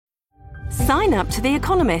Sign up to The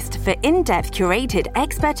Economist for in-depth curated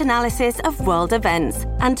expert analysis of world events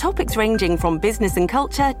and topics ranging from business and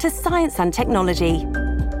culture to science and technology.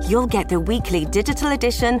 You'll get the weekly digital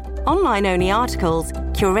edition, online-only articles,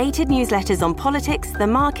 curated newsletters on politics, the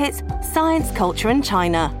markets, science, culture and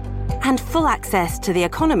China, and full access to The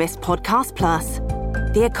Economist Podcast Plus.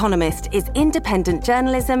 The Economist is independent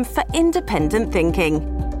journalism for independent thinking.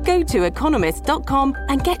 Go to economist.com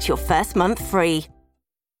and get your first month free.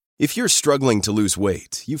 If you're struggling to lose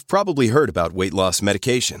weight, you've probably heard about weight loss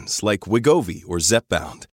medications like Wegovy or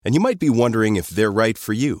Zepbound, and you might be wondering if they're right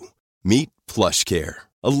for you. Meet PlushCare,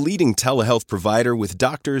 a leading telehealth provider with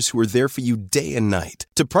doctors who are there for you day and night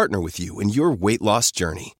to partner with you in your weight loss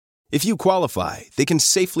journey. If you qualify, they can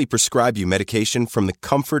safely prescribe you medication from the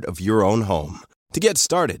comfort of your own home. To get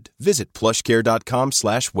started, visit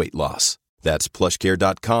plushcare.com/weightloss. That's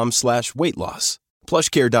plushcare.com/weightloss.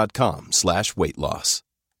 plushcare.com/weightloss.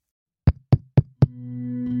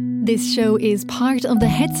 This show is part of the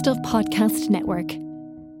Head Stuff Podcast Network.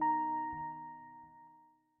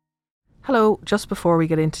 Hello, just before we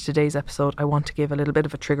get into today's episode, I want to give a little bit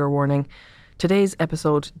of a trigger warning. Today's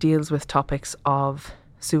episode deals with topics of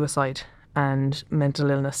suicide and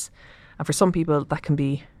mental illness. And for some people, that can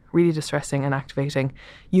be really distressing and activating.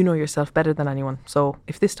 You know yourself better than anyone. So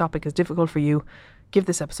if this topic is difficult for you, give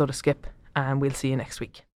this episode a skip and we'll see you next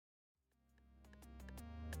week.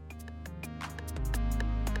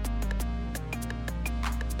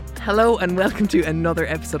 Hello and welcome to another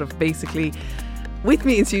episode of Basically. With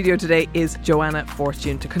me in studio today is Joanna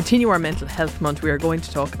Fortune. To continue our mental health month, we are going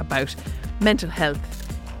to talk about mental health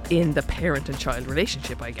in the parent and child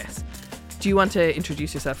relationship, I guess. Do you want to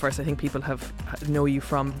introduce yourself first? I think people know you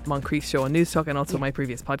from Moncrief's show on News Talk and also my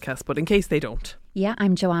previous podcast, but in case they don't. Yeah,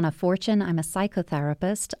 I'm Joanna Fortune. I'm a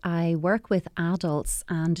psychotherapist. I work with adults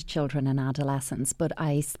and children and adolescents, but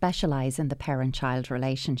I specialise in the parent-child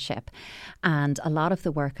relationship. And a lot of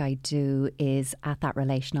the work I do is at that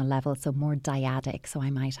relational level, so more dyadic. So I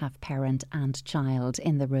might have parent and child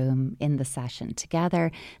in the room, in the session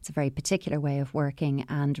together. It's a very particular way of working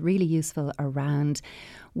and really useful around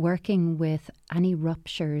working with any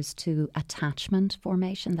ruptures to attachment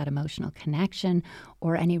formation, that emotional connection,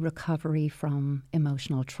 or any recovery from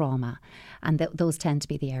emotional trauma. And those tend to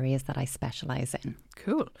be the areas that I specialise in.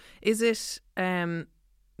 Cool. Is it...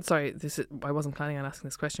 I wasn't planning on asking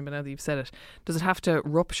this question, but now that you've said it, does it have to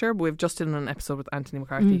rupture? We've just done an episode with Anthony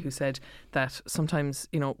McCarthy who said that sometimes,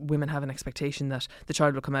 women have an expectation that the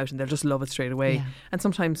child will come out and they'll just love it straight away. Yeah. And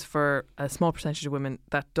sometimes for a small percentage of women,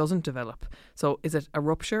 that doesn't develop. So is it a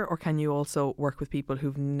rupture, or can you also work with people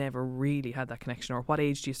who've never really had that connection? Or what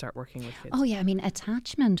age do you start working with kids? Oh yeah,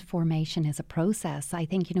 attachment formation is a process. I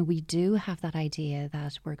think, we do have that idea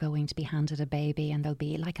that we're going to be handed a baby and there'll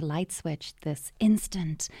be like a light switch, this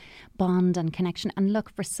instant bond and connection. And look,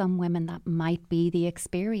 for some women that might be the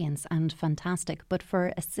experience and fantastic, but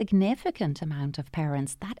for a significant amount of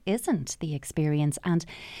parents that isn't the experience. And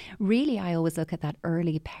really I always look at that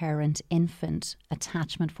early parent-infant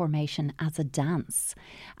attachment formation as a dance,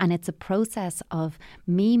 and it's a process of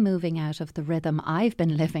me moving out of the rhythm I've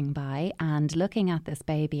been living by and looking at this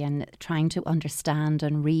baby and trying to understand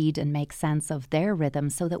and read and make sense of their rhythm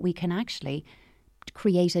so that we can actually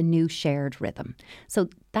create a new shared rhythm. So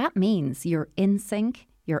that means you're in sync,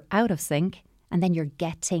 you're out of sync, and then you're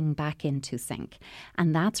getting back into sync.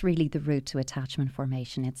 And that's really the route to attachment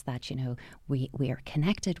formation. It's that, we are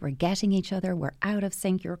connected, we're getting each other, we're out of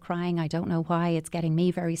sync, you're crying, I don't know why, it's getting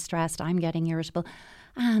me very stressed, I'm getting irritable.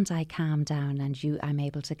 And I calm down and I'm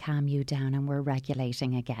able to calm you down and we're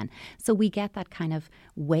regulating again. So we get that kind of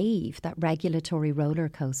wave, that regulatory roller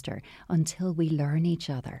coaster until we learn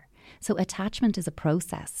each other. So attachment is a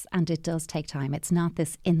process and it does take time. It's not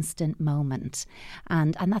this instant moment.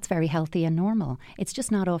 And that's very healthy and normal. It's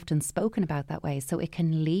just not often spoken about that way. So it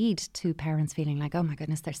can lead to parents feeling like, oh my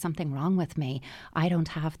goodness, there's something wrong with me. I don't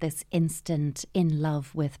have this instant in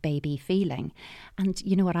love with baby feeling. And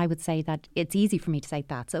you know what, I would say that it's easy for me to say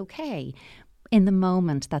that's okay. In the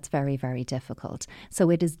moment, that's very, very difficult. So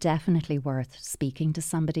it is definitely worth speaking to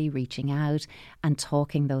somebody, reaching out and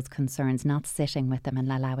talking those concerns, not sitting with them and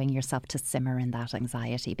allowing yourself to simmer in that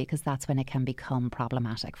anxiety, because that's when it can become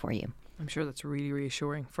problematic for you. I'm sure that's really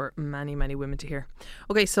reassuring for many, many women to hear.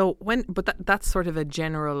 Okay, so that's sort of a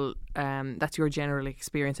general, that's your general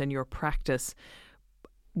experience and your practice.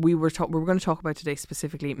 We were going to talk about today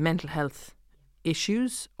specifically mental health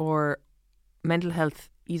issues or mental health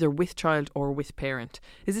either with child or with parent.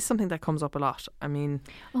 Is this something that comes up a lot?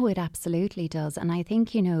 Oh, it absolutely does. And I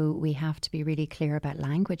think, we have to be really clear about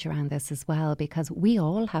language around this as well, because we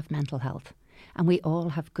all have mental health and we all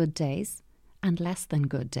have good days and less than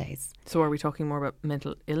good days. So are we talking more about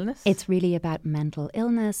mental illness? It's really about mental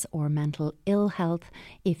illness or mental ill health.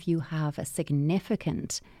 If you have a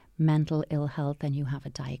significant mental ill health and you have a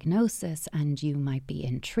diagnosis and you might be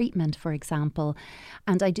in treatment, for example.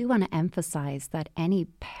 And I do want to emphasize that any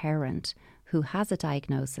parent who has a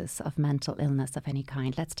diagnosis of mental illness of any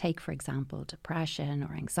kind, let's take, for example, depression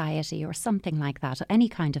or anxiety or something like that, any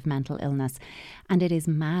kind of mental illness, and it is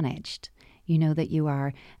managed. You know that you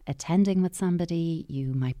are attending with somebody,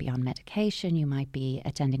 you might be on medication, you might be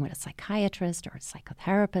attending with a psychiatrist or a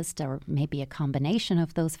psychotherapist, or maybe a combination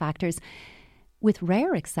of those factors. With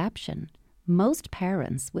rare exception, most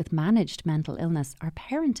parents with managed mental illness are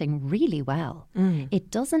parenting really well. It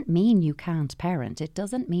doesn't mean you can't parent. It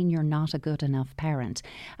doesn't mean you're not a good enough parent.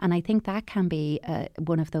 And I think that can be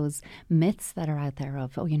one of those myths that are out there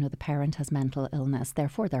of, the parent has mental illness,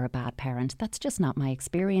 therefore they're a bad parent. That's just not my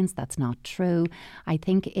experience. That's not true. I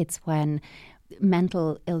think it's when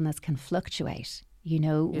mental illness can fluctuate. You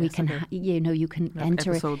can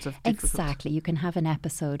enter episodes of exactly. You can have an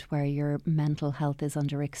episode where your mental health is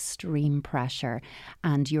under extreme pressure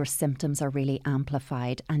and your symptoms are really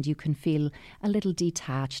amplified, and you can feel a little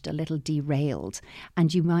detached, a little derailed,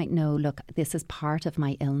 and you might know, look, this is part of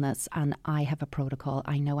my illness and I have a protocol.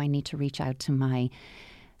 I know I need to reach out to my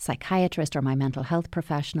psychiatrist or my mental health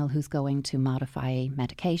professional who's going to modify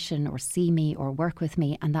medication or see me or work with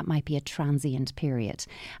me, and that might be a transient period.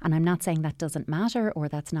 And I'm not saying that doesn't matter or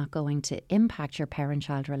that's not going to impact your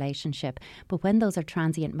parent-child relationship, but when those are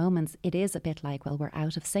transient moments, it is a bit like, well, we're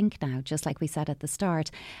out of sync now, just like we said at the start.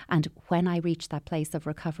 And when I reach that place of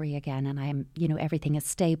recovery again and I'm, everything is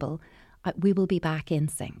stable, we will be back in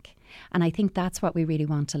sync. And I think that's what we really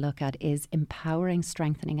want to look at, is empowering,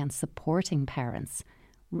 strengthening and supporting parents,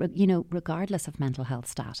 regardless of mental health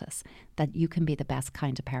status, that you can be the best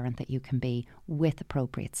kind of parent that you can be with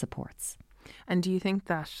appropriate supports. And do you think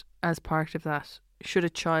that as part of that, should a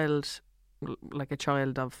child, like a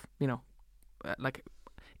child of, like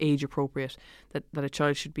age appropriate, that a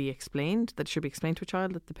child should be explained, that it should be explained to a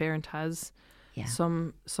child that the parent has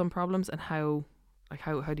some problems, and how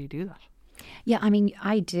do you do that? Yeah,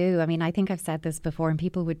 I do. I think I've said this before, and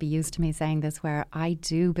people would be used to me saying this, where I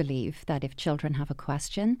do believe that if children have a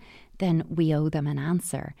question, then we owe them an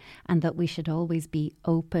answer, and that we should always be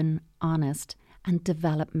open, honest, and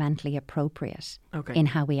developmentally appropriate in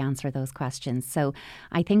how we answer those questions. So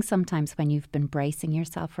I think sometimes when you've been bracing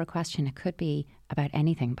yourself for a question, it could be about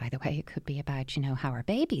anything, by the way. It could be about, how are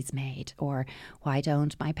babies made, or why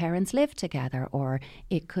don't my parents live together, or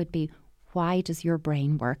it could be, why does your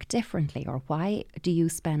brain work differently? Or why do you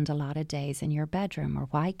spend a lot of days in your bedroom? Or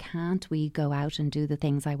why can't we go out and do the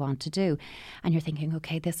things I want to do? And you're thinking,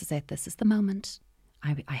 okay, this is it. This is the moment.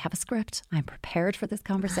 I have a script. I'm prepared for this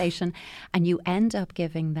conversation. And you end up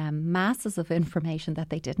giving them masses of information that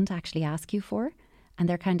they didn't actually ask you for. And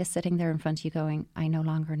they're kind of sitting there in front of you going, I no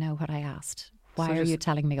longer know what I asked. Why are you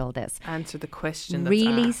telling me all this? Answer the question that's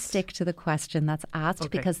really asked. Stick to the question that's asked,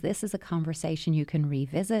 because this is a conversation you can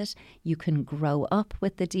revisit, you can grow up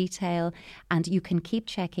with the detail, and you can keep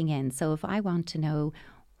checking in. So if I want to know,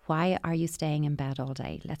 why are you staying in bed all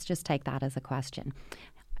day? Let's just take that as a question.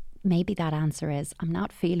 Maybe that answer is, I'm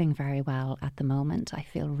not feeling very well at the moment. I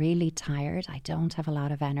feel really tired. I don't have a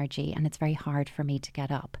lot of energy and it's very hard for me to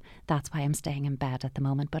get up. That's why I'm staying in bed at the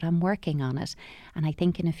moment, but I'm working on it. And I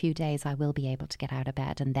think in a few days I will be able to get out of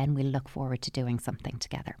bed, and then we'll look forward to doing something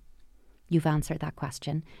together. You've answered that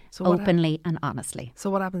question openly and honestly.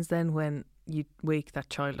 So what happens then when you wake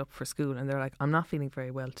that child up for school and they're like, I'm not feeling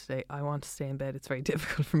very well today. I want to stay in bed. It's very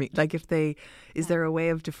difficult for me. Like, is there a way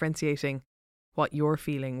of differentiating what you're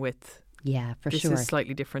feeling with? Yeah, for this sure. This is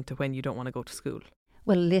slightly different to when you don't want to go to school.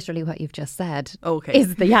 Well, literally what you've just said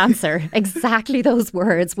is the answer. Exactly those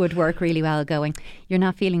words would work really well, going, you're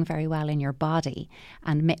not feeling very well in your body.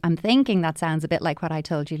 And I'm thinking that sounds a bit like what I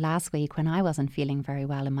told you last week when I wasn't feeling very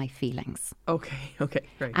well in my feelings. Okay,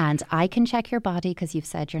 great. And I can check your body because you've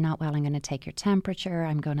said you're not well. I'm going to take your temperature.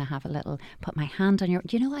 I'm going to have put my hand on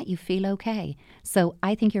do you know what? You feel okay. So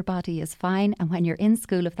I think your body is fine. And when you're in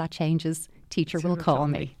school, if that changes, teacher will call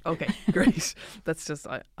me. Okay, great. That's just,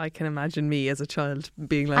 I can imagine me as a child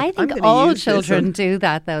being like, I think all children do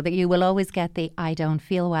that, though, that you will always get the I don't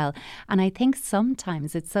feel well. And I think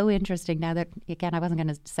sometimes it's so interesting now that, again, I wasn't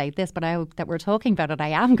going to say this, but that we're talking about it, I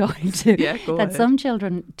am going to. Yeah, go ahead. Some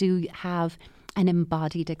children do have an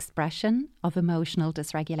embodied expression of emotional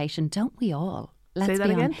dysregulation. Don't we all? Say that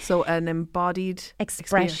again. So an embodied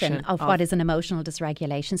expression of what is an emotional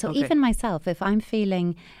dysregulation. So even myself, if I'm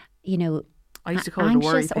feeling, I used to call it a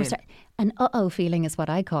worry anxious pain. An feeling is what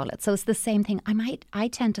I call it. So it's the same thing. I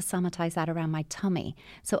tend to somatize that around my tummy.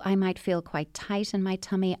 So I might feel quite tight in my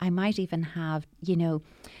tummy. I might even have,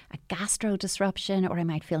 a gastro disruption, or I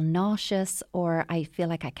might feel nauseous, or I feel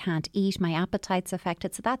like I can't eat. My appetite's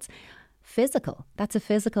affected. So that's physical. That's a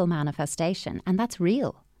physical manifestation, and that's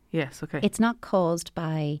real. Yes, okay. It's not caused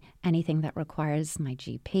by anything that requires my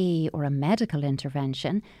GP or a medical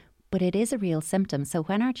intervention, but it is a real symptom. So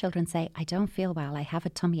when our children say, I don't feel well, I have a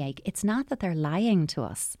tummy ache, it's not that they're lying to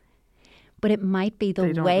us, but it might be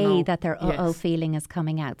the way that their feeling is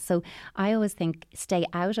coming out. So I always think stay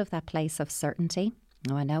out of that place of certainty.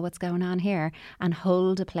 Oh, I know what's going on here, and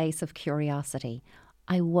hold a place of curiosity.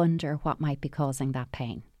 I wonder what might be causing that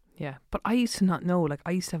pain. Yeah, but I used to not know. Like,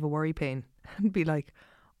 I used to have a worry pain and be like,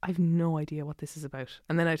 I've no idea what this is about.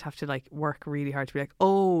 And then I'd have to work really hard to be like,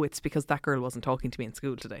 oh, it's because that girl wasn't talking to me in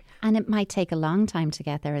school today. And it might take a long time to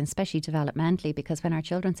get there, and especially developmentally, because when our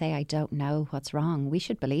children say, I don't know what's wrong, we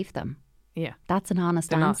should believe them. Yeah. That's an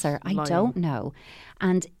honest answer. I don't know.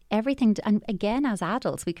 And everything, and again, as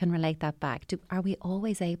adults, we can relate that back. Are we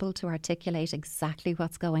always able to articulate exactly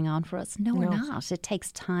what's going on for us? No, we're not. It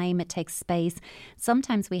takes time, it takes space.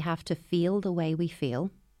 Sometimes we have to feel the way we feel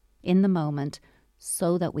in the moment,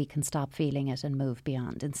 so that we can stop feeling it and move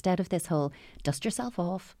beyond. Instead of this whole dust yourself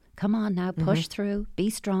off, come on now, push through, be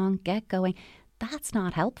strong, get going. That's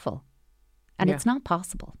not helpful. And it's not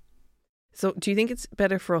possible. So do you think it's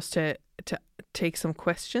better for us to take some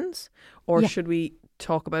questions, or should we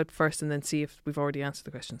talk about first and then see if we've already answered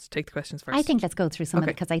the questions? Take the questions first. I think let's go through some of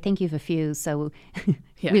them, because I think you've a few. So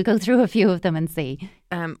we'll go through a few of them and see.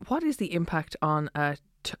 What is the impact on a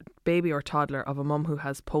baby or toddler of a mum who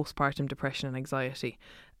has postpartum depression and anxiety?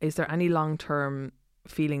 Is there any long-term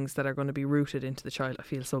feelings that are going to be rooted into the child? I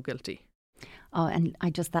feel so guilty. Oh, and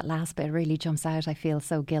that last bit really jumps out. I feel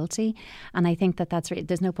so guilty. And I think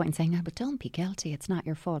there's no point in saying, no, but don't be guilty. It's not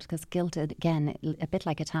your fault. Because guilt, again, a bit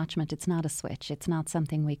like attachment, it's not a switch. It's not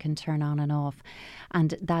something we can turn on and off.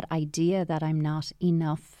 And that idea that I'm not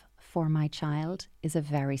enough for my child is a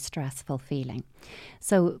very stressful feeling.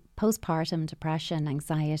 So postpartum depression,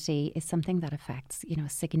 anxiety is something that affects, a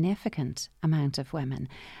significant amount of women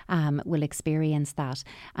will experience that.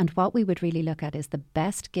 And what we would really look at is the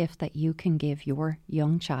best gift that you can give your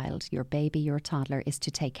young child, your baby, your toddler, is to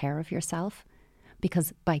take care of yourself.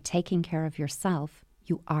 Because by taking care of yourself,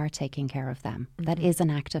 you are taking care of them. That is an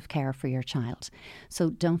act of care for your child. So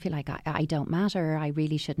don't feel like I don't matter, I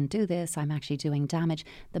really shouldn't do this, I'm actually doing damage.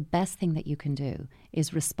 The best thing that you can do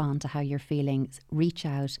is respond to how you're feeling, reach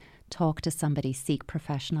out, talk to somebody, seek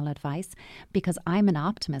professional advice. Because I'm an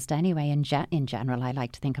optimist anyway. In general, I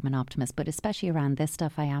like to think I'm an optimist, but especially around this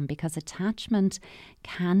stuff I am, because attachment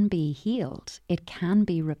can be healed. It can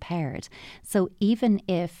be repaired. So even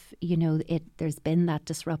if, there's been that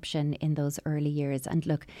disruption in those early years, and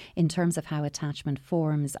look, in terms of how attachment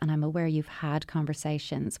forms, and I'm aware you've had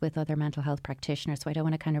conversations with other mental health practitioners, so I don't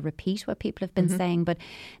want to kind of repeat what people have been saying, but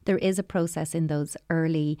there is a process in those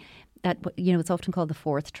early, that, it's often called the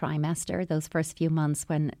fourth trimester, those first few months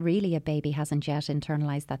when really a baby hasn't yet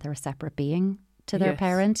internalized that they're a separate being to their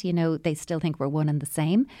parent. They still think we're one and the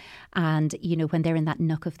same. And, when they're in that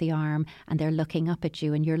nook of the arm and they're looking up at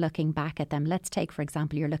you and you're looking back at them. Let's take, for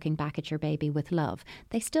example, you're looking back at your baby with love.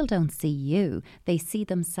 They still don't see you. They see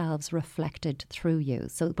themselves reflected through you.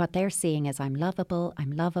 So what they're seeing is I'm lovable,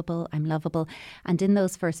 I'm lovable, I'm lovable. And in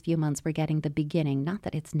those first few months, we're getting the beginning, not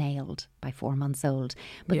that it's nailed by 4 months old,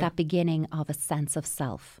 but that beginning of a sense of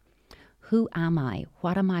self. Who am I?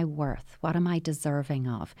 What am I worth? What am I deserving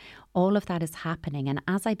of? All of that is happening. And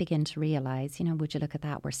as I begin to realise, would you look at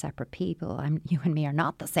that? We're separate people. You and me are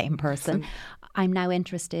not the same person. I'm now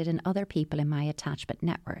interested in other people in my attachment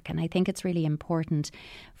network. And I think it's really important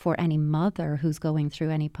for any mother who's going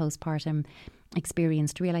through any postpartum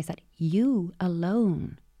experience to realise that you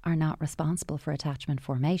alone are not responsible for attachment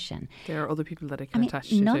formation. There are other people that it can attach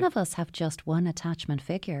to. None of us have just one attachment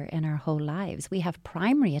figure in our whole lives. We have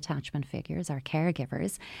primary attachment figures, our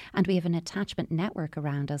caregivers, and we have an attachment network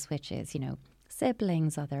around us, which is,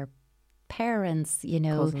 siblings, other parents,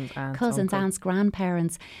 cousins, aunts,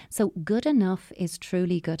 grandparents. So good enough is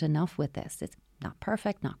truly good enough with this. It's not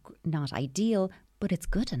perfect, not ideal, but it's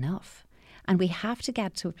good enough. And we have to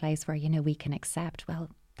get to a place where, we can accept, well,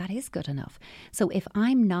 that is good enough. So if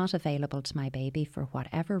I'm not available to my baby for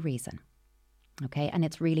whatever reason, okay, and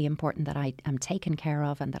it's really important that I am taken care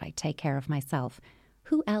of and that I take care of myself,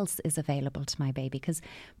 who else is available to my baby? Because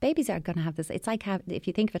babies are going to have this, it's like, if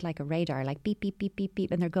you think of it like a radar, like beep, beep, beep, beep, beep,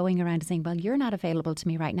 and they're going around and saying, well, you're not available to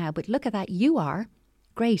me right now, but look at that, you are.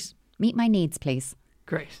 Great, meet my needs, please.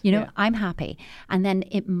 Great. I'm happy. And then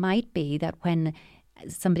it might be that when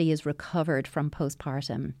somebody is recovered from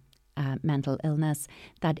postpartum mental illness,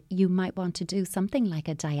 that you might want to do something like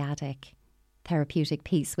a dyadic therapeutic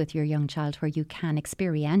piece with your young child where you can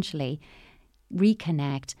experientially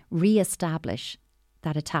reconnect, re-establish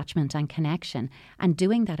that attachment and connection. And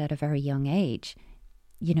doing that at a very young age,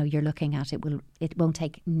 you're looking at it won't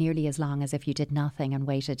take nearly as long as if you did nothing and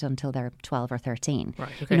waited until they're 12 or 13.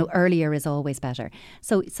 Right, okay. Earlier is always better.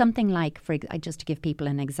 So something like, just to give people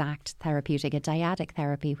an exact therapeutic, a dyadic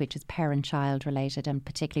therapy, which is parent-child related and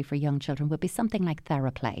particularly for young children, would be something like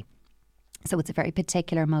TheraPlay. So it's a very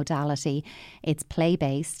particular modality. It's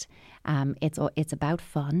play-based. It's about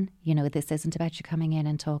fun. This isn't about you coming in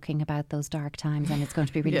and talking about those dark times and it's going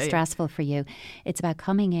to be really stressful for you. It's about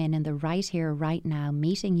coming in the right here, right now,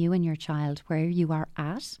 meeting you and your child where you are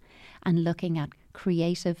at and looking at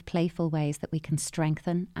creative, playful ways that we can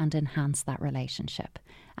strengthen and enhance that relationship.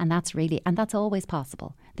 And that's always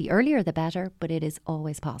possible. The earlier the better, but it is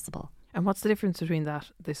always possible. And what's the difference between that?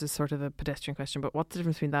 This is sort of a pedestrian question, but what's the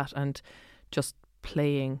difference between that and just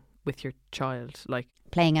playing with your child? Like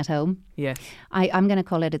playing at home? Yes. I'm going to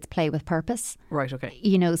call it's play with purpose. Right,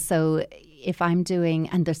 okay. So if I'm doing,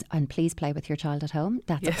 and please play with your child at home.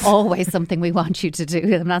 That's always something we want you to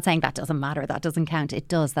do. I'm not saying that doesn't matter, that doesn't count. It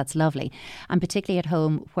does, that's lovely. And particularly at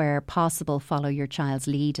home, where possible, follow your child's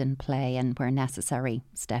lead and play, and where necessary,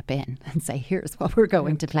 step in and say, here's what we're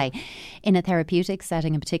going to play. In a therapeutic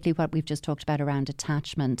setting, and particularly what we've just talked about around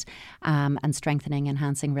attachment and strengthening,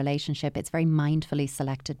 enhancing relationship, it's very mindfully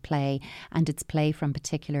selected play, and it's play from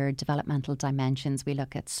particular developmental dimensions. We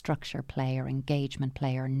look at structure play or engagement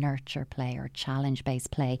play or nurture play or challenge-based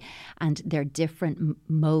play, and they're different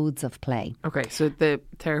modes of play. Okay, so the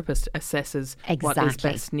therapist assesses what is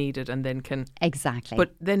best needed and then can... Exactly.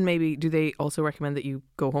 But then maybe, do they also recommend that you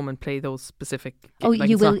go home and play those specific...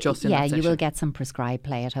 you will, not just in that session? You will get some prescribed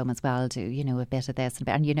play at home as well, do, a bit of this.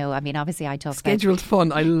 And obviously I talk Scheduled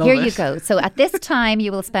fun, I love Here it. you go. So at this time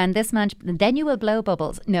you will spend this much, then you will blow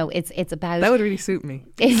bubbles. No, it's about... That would really suit me.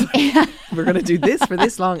 We're going to do this for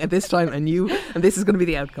this long at this time and this is going to be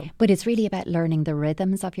the outcome. But it's really about learning the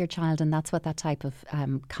rhythms of your child, and that's what that type of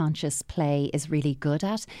conscious play is really good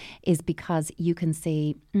at, is because you can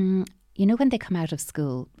see... when they come out of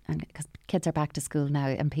school, and because kids are back to school now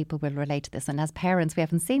and people will relate to this, and as parents we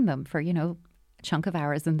haven't seen them for, a chunk of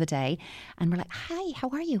hours in the day, and we're like, hi, how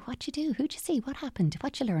are you? What'd you do? Who'd you see? What happened?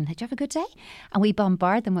 What'd you learn? Did you have a good day? And we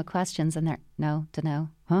bombard them with questions and they're, no, dunno,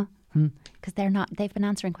 huh? Because they've been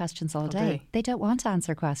answering questions all day. They don't want to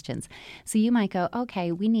answer questions. So you might go,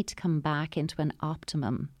 okay, we need to come back into an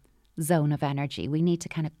optimum zone of energy. We need to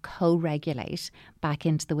kind of co-regulate back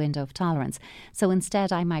into the window of tolerance. So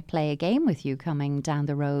instead I might play a game with you coming down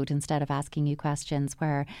the road, instead of asking you questions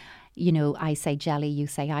where, I say jelly, you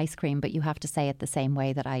say ice cream, but you have to say it the same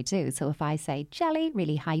way that I do. So if I say jelly,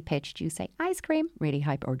 really high pitched, you say ice cream, really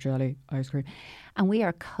high, or jelly, ice cream. And we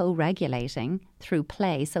are co-regulating through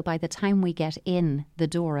play. So by the time we get in the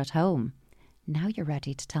door at home, now you're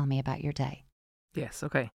ready to tell me about your day. Yes,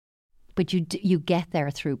 okay. But you get there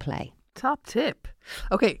through play. Top tip.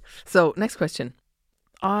 Okay, so next question.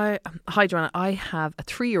 Hi Joanna, I have a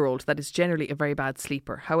 3-year-old that is generally a very bad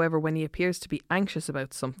sleeper. However, when he appears to be anxious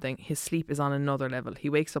about something, his sleep is on another level. He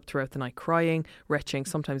wakes up throughout the night crying, retching,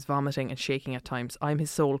 sometimes vomiting and shaking at times. I'm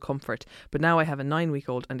his sole comfort. But now I have a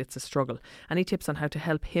 9-week-old and it's a struggle. Any tips on how to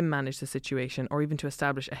help him manage the situation, or even to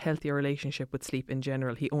establish a healthier relationship with sleep in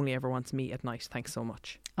general? He only ever wants me at night. Thanks so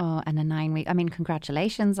much. Oh, and a 9-week. I mean,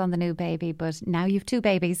 congratulations on the new baby, but now you've 2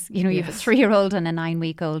 babies. You have a 3-year-old and a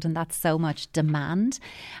 9-week-old, and that's so much demand.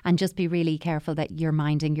 And just be really careful that you're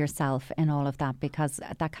minding yourself in all of that, because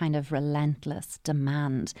that kind of relentless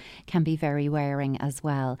demand can be very wearing as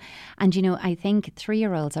well. And, I think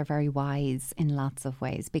 3-year-olds are very wise in lots of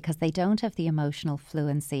ways, because they don't have the emotional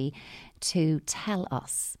fluency to tell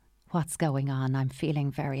us what's going on. I'm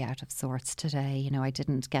feeling very out of sorts today. I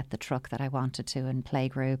didn't get the truck that I wanted to in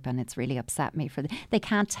playgroup and it's really upset me. They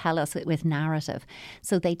can't tell us with narrative.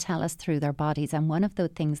 So they tell us through their bodies. And one of the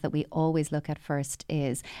things that we always look at first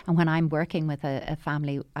is, and when I'm working with a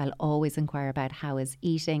family, I'll always inquire about how is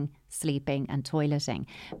eating, sleeping and toileting,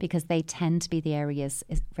 because they tend to be the areas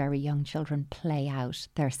very young children play out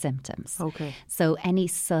their symptoms. Okay. So any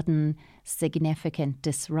sudden significant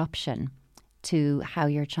disruption to how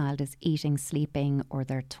your child is eating, sleeping, or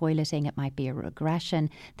they're toileting, it might be a regression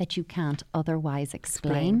that you can't otherwise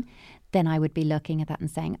explain. Then I would be looking at that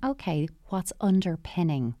and saying, okay, what's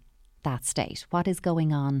underpinning that state? What is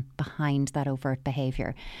going on behind that overt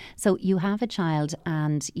behaviour? So you have a child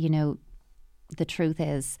and, the truth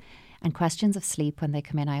is, And questions of sleep, when they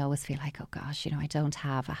come in, I always feel like, oh gosh, I don't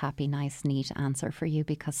have a happy, nice, neat answer for you,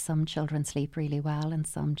 because some children sleep really well and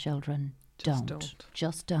some children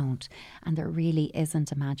just don't. And there really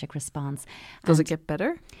isn't a magic response. Does it get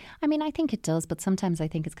better? I mean, I think it does, but sometimes I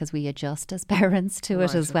think it's because we adjust as parents to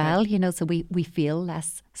it as well, so we feel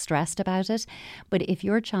less stressed about it. But if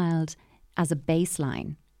your child, as a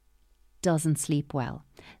baseline, doesn't sleep well,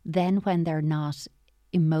 then when they're not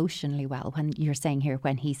emotionally well, when you're saying here,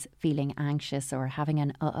 when he's feeling anxious or having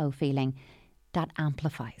an feeling, that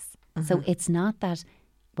amplifies. So it's not that,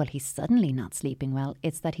 well, he's suddenly not sleeping well.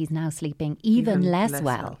 It's that he's now sleeping even less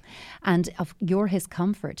well. And you're his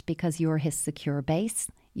comfort, because you're his secure base.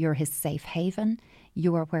 You're his safe haven.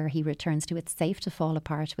 You're where he returns to. It's safe to fall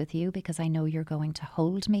apart with you, because I know you're going to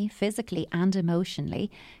hold me physically and emotionally,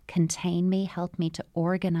 contain me, help me to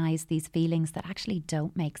organise these feelings that actually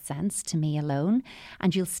don't make sense to me alone.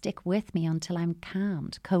 And you'll stick with me until I'm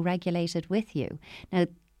calmed, co-regulated with you. Now,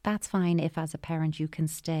 that's fine if as a parent you can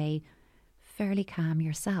stay fairly calm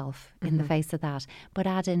yourself in the face of that. But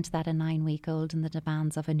add into that a 9-week-old and the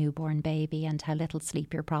demands of a newborn baby and how little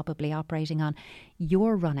sleep you're probably operating on.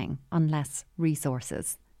 You're running on less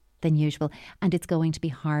resources than usual, and it's going to be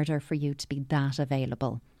harder for you to be that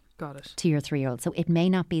available. Got it. To your 3-year-old. So it may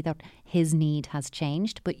not be that his need has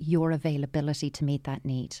changed, but your availability to meet that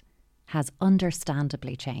need has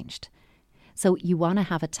understandably changed. So you want to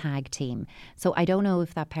have a tag team. So I don't know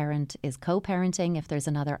if that parent is co-parenting, if there's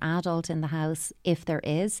another adult in the house. If there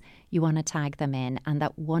is, you want to tag them in, and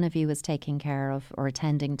that one of you is taking care of or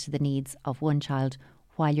attending to the needs of one child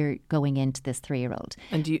while you're going into this 3-year-old.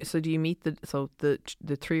 And do you meet the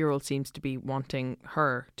 3-year-old seems to be wanting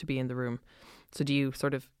her to be in the room. So do you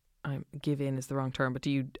sort of give in is the wrong term, but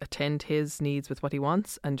do you attend his needs with what he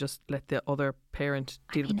wants and just let the other parent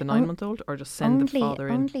deal with the 9-month-old, or just send the father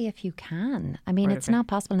in? Only if you can. I mean, it's not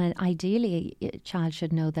possible. And ideally, a child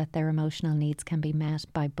should know that their emotional needs can be met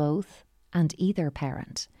by both and either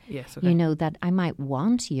parent. Yes, okay. That I might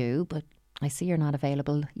want you, but I see you're not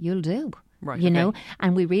available. You'll do. Right,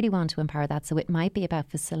 and we really want to empower that. So it might be about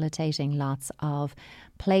facilitating lots of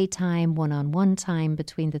playtime, one-on-one time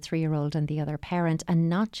between the 3-year-old and the other parent, and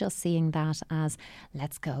not just seeing that as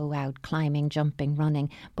let's go out climbing, jumping, running,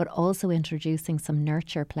 but also introducing some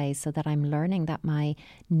nurture play so that I'm learning that my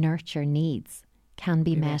nurture needs can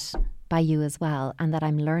be met by you as well, and that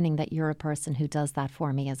I'm learning that you're a person who does that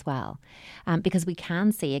for me as well. Because we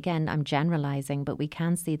can see, again, I'm generalising, but we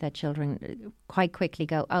can see that children quite quickly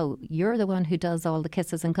go, oh, you're the one who does all the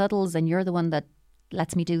kisses and cuddles, and you're the one that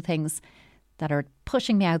lets me do things that are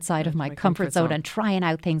pushing me outside of my comfort zone and trying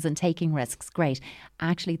out things and taking risks. Great.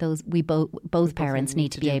 Actually, both parents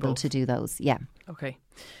need to be able to do those. Yeah. Okay.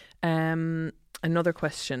 Another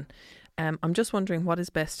question. I'm just wondering what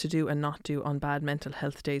is best to do and not do on bad mental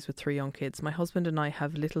health days with 3 young kids. My husband and I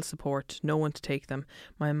have little support, no one to take them.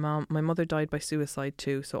 My mother died by suicide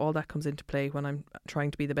too, so all that comes into play when I'm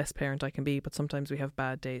trying to be the best parent I can be, but sometimes we have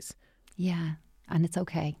bad days. Yeah, and it's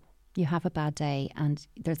okay. You have a bad day and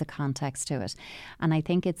there's a context to it. And I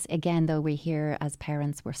think it's, again, though, we hear as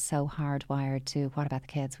parents, we're so hardwired to what about the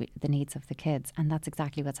kids, the needs of the kids. And that's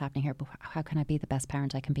exactly what's happening here. But how can I be the best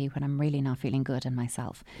parent I can be when I'm really not feeling good in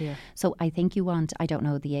myself? Yeah. So I think you want, I don't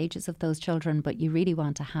know the ages of those children, but you really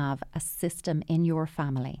want to have a system in your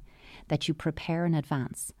family that you prepare in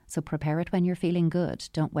advance. So prepare it when you're feeling good.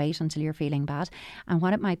 Don't wait until you're feeling bad. And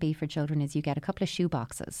what it might be for children is you get a couple of shoe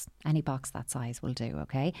boxes. Any box that size will do,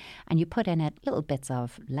 okay? And you put in it little bits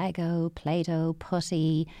of Lego, Play-Doh,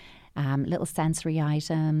 putty, little sensory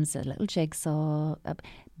items, a little jigsaw,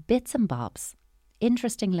 bits and bobs.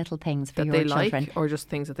 Interesting little things for that your children. Like, or just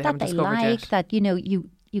things that they haven't discovered yet? That,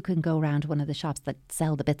 you can go around one of the shops that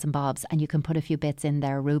sell the bits and bobs and you can put a few bits in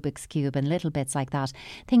there, Rubik's Cube and little bits like that.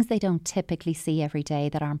 Things they don't typically see every day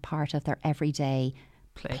that aren't part of their everyday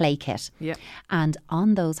play kit. Yeah. And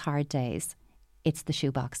on those hard days, it's the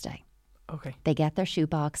shoebox day. Okay. They get their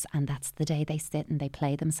shoebox and that's the day they sit and they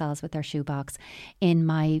play themselves with their shoebox. In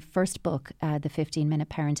my first book, The 15-Minute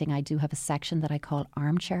Parenting, I do have a section that I call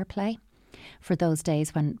armchair play for those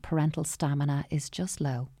days when parental stamina is just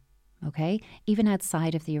low. Okay, even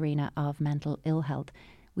outside of the arena of mental ill health,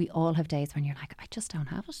 we all have days when you're like, I just don't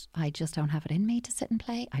have it. I just don't have it in me to sit and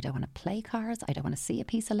play. I don't want to play cards. I don't want to see a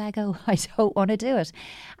piece of Lego. I don't want to do it.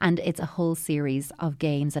 And it's a whole series of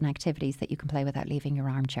games and activities that you can play without leaving your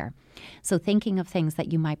armchair. So thinking of things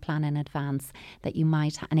that you might plan in advance, that you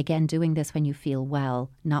might, and again, doing this when you feel well,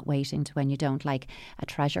 not waiting to when you don't, like a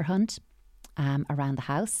treasure hunt. Around the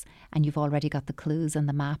house, and you've already got the clues and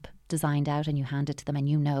the map designed out and you hand it to them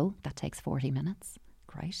and that takes 40 minutes.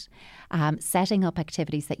 Great. Setting up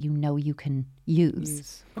activities that you know you can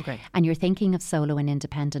use. Okay. And you're thinking of solo and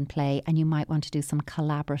independent play, and you might want to do some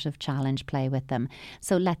collaborative challenge play with them.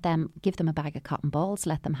 So give them a bag of cotton balls,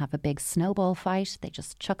 let them have a big snowball fight. They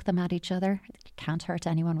just chuck them at each other. You can't hurt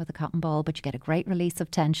anyone with a cotton ball, but you get a great release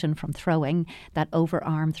of tension from throwing, that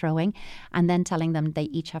overarm throwing, and then telling them they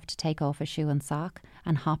each have to take off a shoe and sock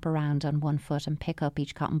and hop around on one foot and pick up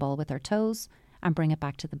each cotton ball with their toes and bring it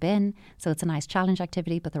back to the bin. So it's a nice challenge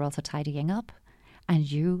activity, but they're also tidying up. And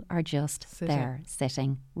you are just there,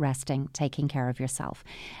 sitting, resting, taking care of yourself.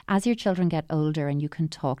 As your children get older, and you can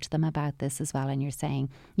talk to them about this as well, and you're saying,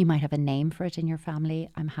 you might have a name for it in your family.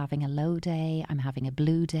 I'm having a low day, I'm having a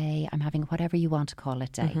blue day, I'm having whatever you want to call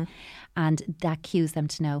it day. And that cues them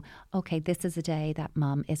to know, okay, this is a day that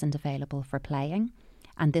mum isn't available for playing.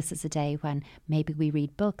 And this is a day when maybe we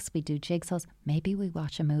read books, we do jigsaws, maybe we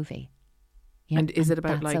watch a movie. And is it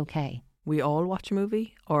about that's okay. We all watch a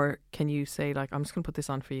movie, or can you say I'm just going to put this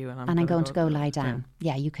on for you and I'm going to go lie down?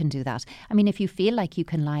 Yeah, you can do that. I mean, if you feel like you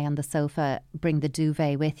can lie on the sofa, bring the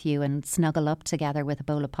duvet with you and snuggle up together with a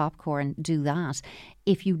bowl of popcorn, do that.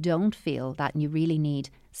 If you don't feel that and you really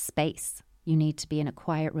need space, you need to be in a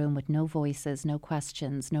quiet room with no voices, no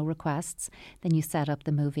questions, no requests, then you set up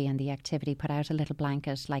the movie and the activity, put out a little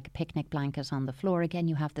blanket, like a picnic blanket on the floor. Again,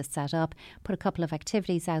 you have this set up, put a couple of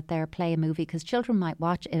activities out there, play a movie, because children might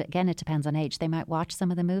watch, again, it depends on age, they might watch some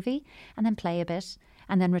of the movie and then play a bit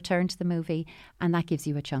and then return to the movie, and that gives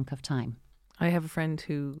you a chunk of time. I have a friend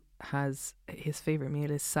who has, his favourite meal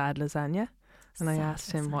is sad lasagna, and I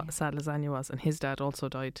asked him what sad lasagna was, and his dad also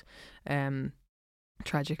died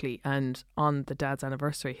tragically, and on the dad's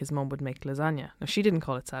anniversary his mum would make lasagna. Now she didn't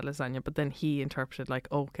call it sad lasagna, but then he interpreted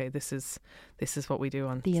okay, this is what we do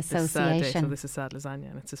on the association. This sad day, so this is sad lasagna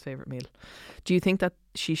and it's his favourite meal. Do you think that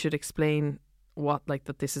she should explain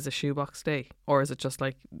that this is a shoebox day, or is it just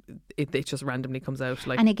it just randomly comes out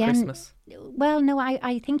and again, Christmas? Well, no,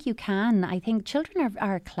 I think you can. I think children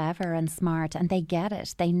are clever and smart, and they get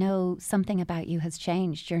it. They know something about you has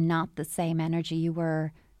changed. You're not the same energy you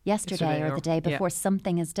were yesterday or the day before.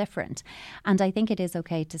 Something is different. And I think it is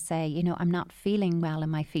okay to say, I'm not feeling well in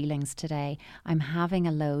my feelings today. I'm having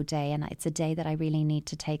a low day, and it's a day that I really need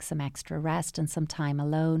to take some extra rest and some time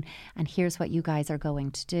alone. And here's what you guys are going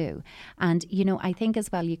to do. And, I think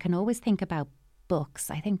as well, you can always think about books.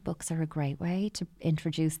 I think books are a great way to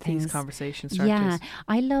introduce things. These conversation starters. Yeah.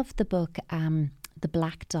 I love the book, The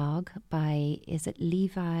Black Dog by, is it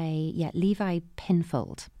Levi? Yeah, Levi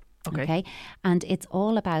Pinfold. Okay. And it's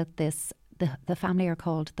all about this. The family are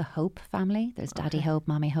called the Hope family. There's Daddy Hope,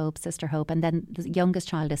 Mommy Hope, Sister Hope, and then the youngest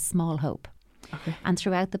child is Small Hope. Okay. And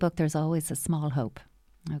throughout the book, there's always a Small Hope.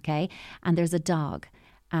 Okay. And there's a dog.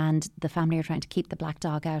 And the family are trying to keep the black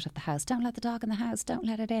dog out of the house. Don't let the dog in the house. Don't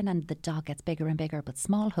let it in. And the dog gets bigger and bigger. But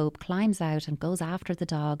Small Hope climbs out and goes after the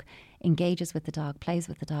dog, engages with the dog, plays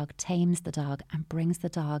with the dog, tames the dog, and brings the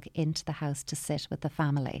dog into the house to sit with the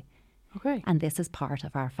family. Okay. And this is part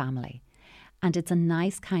of our family. And it's a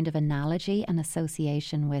nice kind of analogy and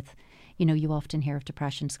association with, you often hear of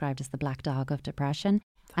depression described as the black dog of depression.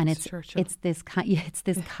 And it's this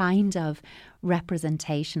kind of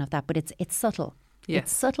representation of that, but it's subtle. Yes.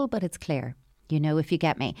 It's subtle, but it's clear, if you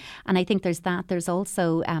get me. And I think there's that. There's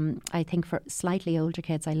also, I think for slightly older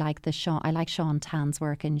kids, I like Sean Tan's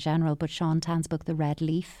work in general, but Sean Tan's book, The Red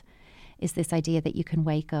Leaf, is this idea that you can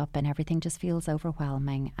wake up and everything just feels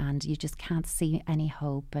overwhelming and you just can't see any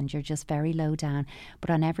hope and you're just very low down.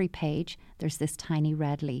 But on every page, there's this tiny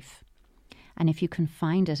red leaf. And if you can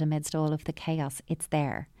find it amidst all of the chaos, it's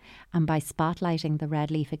there. And by spotlighting the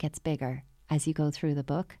red leaf, it gets bigger as you go through the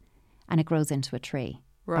book and it grows into a tree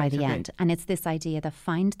by the end. And it's this idea that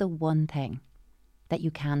find the one thing that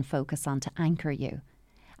you can focus on to anchor you.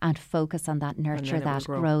 And focus on that, nurture that,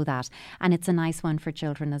 grow that. And it's a nice one for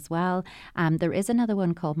children as well. There is another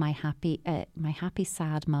one called My Happy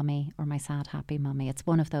Sad Mummy or My Sad Happy Mummy. It's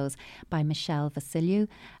one of those by Michelle Vasiliou.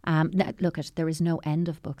 Look, there is no end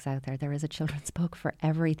of books out there. There is a children's book for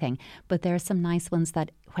everything. But there are some nice ones that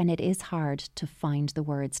when it is hard to find the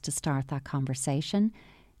words to start that conversation,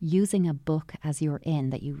 using a book as you're in,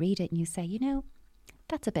 that you read it and you say,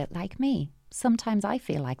 that's a bit like me. Sometimes I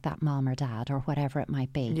feel like that mom or dad or whatever it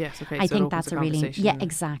might be. Yes, okay. I think that's a really,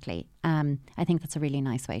 exactly. I think that's a really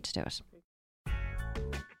nice way to do it.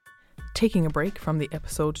 Taking a break from the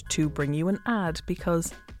episode to bring you an ad,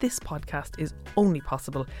 because this podcast is only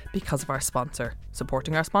possible because of our sponsor.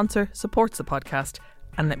 Supporting our sponsor supports the podcast.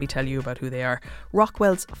 And let me tell you about who they are.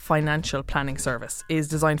 Rockwell's financial planning service is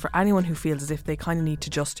designed for anyone who feels as if they kind of need to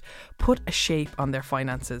just put a shape on their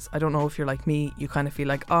finances. I don't know if you're like me, you kind of feel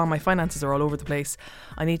like, my finances are all over the place.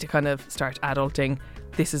 I need to kind of start adulting.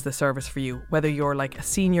 this is the service for you. Whether you're like a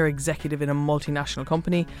senior executive in a multinational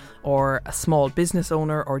company, or a small business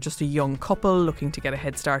owner, or just a young couple looking to get a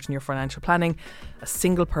head start in your financial planning, a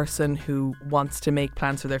single person who wants to make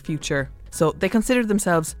plans for their future. So they consider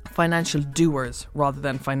themselves financial doers rather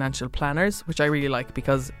than financial planners, which I really like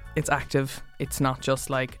because it's active. It's not just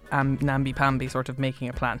like namby-pamby sort of making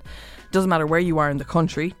a plan. Doesn't matter where you are in the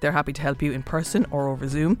country, they're happy to help you in person or over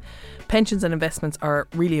Zoom. Pensions and investments are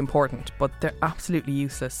really important, but they're absolutely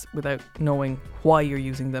useless without knowing why you're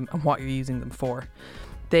using them and what you're using them for.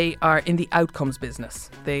 They are in the outcomes business.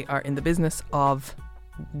 They are in the business of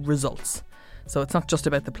results. So it's not just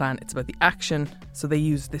about the plan, it's about the action. So they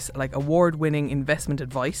use this like award-winning investment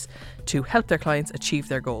advice to help their clients achieve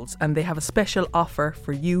their goals. And they have a special offer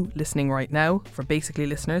for you listening right now, for Basically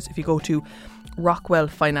listeners. If you go to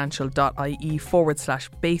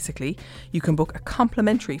rockwellfinancial.ie/basically, you can book a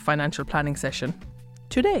complimentary financial planning session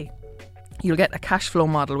today. You'll get a cash flow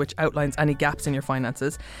model which outlines any gaps in your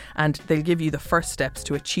finances, and they'll give you the first steps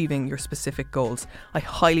to achieving your specific goals. I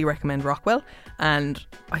highly recommend Rockwell, and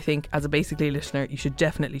I think as a Basically listener, you should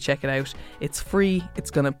definitely check it out. It's free. It's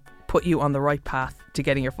going to put you on the right path to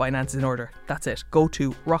getting your finances in order. That's it. Go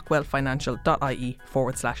to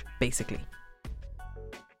rockwellfinancial.ie/basically.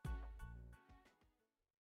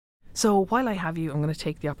 So while I have you, I'm going to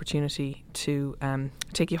take the opportunity to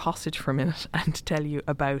take you hostage for a minute and tell you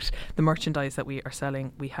about the merchandise that we are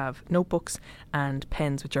selling. We have notebooks and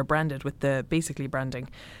pens which are branded with the Basically branding,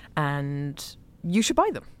 and you should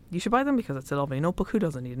buy them. You should buy them because it's a lovely notebook. Who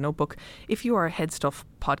doesn't need a notebook? If you are a Head Stuff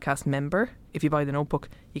podcast member, if you buy the notebook,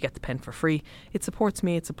 you get the pen for free. It supports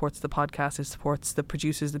me, it supports the podcast, it supports the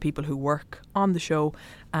producers, the people who work on the show,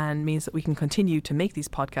 and means that we can continue to make these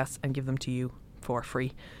podcasts and give them to you for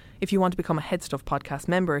free. If you want to become a Head Stuff podcast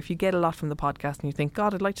member, if you get a lot from the podcast and you think,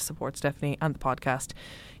 God, I'd like to support Stephanie and the podcast,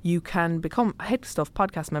 you can become a Head Stuff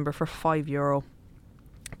podcast member for €5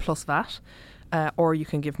 plus VAT. Or you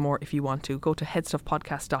can give more if you want to. Go to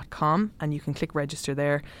headstuffpodcast.com and you can click register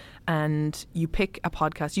there, and you pick a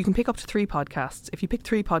podcast. You can pick up to 3 podcasts. If you pick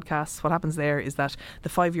 3 podcasts, what happens there is that the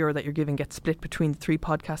 €5 that you're giving gets split between the 3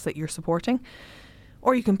 podcasts that you're supporting.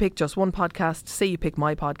 Or you can pick just one podcast. Say you pick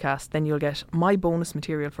my podcast, then you'll get my bonus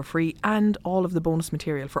material for free and all of the bonus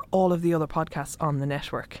material for all of the other podcasts on the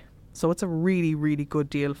network. So it's a really, really good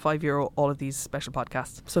deal. €5, all of these special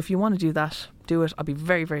podcasts. So if you want to do that, do it. I'll be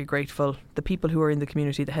very, very grateful. The people who are in the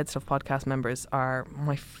community, the Head Stuff podcast members, are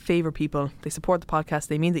my favourite people. They support the podcast.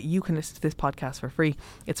 They mean that you can listen to this podcast for free.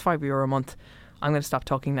 It's €5 a month. I'm going to stop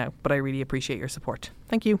talking now, but I really appreciate your support.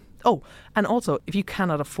 Thank you. Oh, and also, if you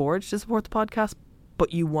cannot afford to support the podcast,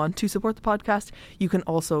 but you want to support the podcast, you can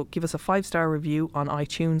also give us a 5-star review on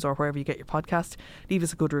iTunes or wherever you get your podcast. Leave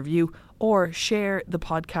us a good review or share the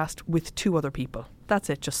podcast with 2 other people. That's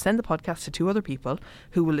it. Just send the podcast to 2 other people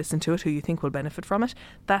who will listen to it, who you think will benefit from it.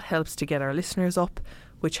 That helps to get our listeners up,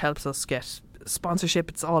 which helps us get sponsorship.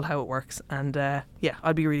 It's all how it works. And yeah,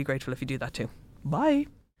 I'd be really grateful if you do that too. Bye.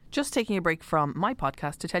 Just taking a break from my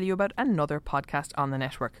podcast to tell you about another podcast on the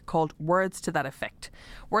network called Words to That Effect.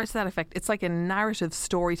 Words to That Effect, it's like a narrative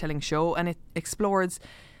storytelling show, and it explores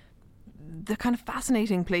the kind of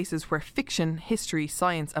fascinating places where fiction, history,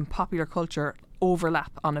 science and popular culture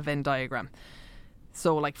overlap on a Venn diagram.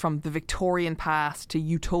 So like from the Victorian past to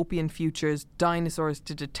utopian futures, dinosaurs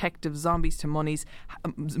to detectives, zombies to mummies,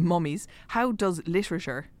 how does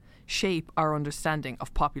literature shape our understanding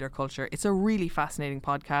of popular culture? It's a really fascinating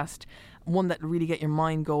podcast, one that really get your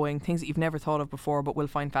mind going, things that you've never thought of before but will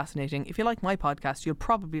find fascinating. If you like my podcast, you'll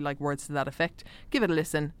probably like Words to That Effect. Give it a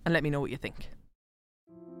listen and let me know what you think.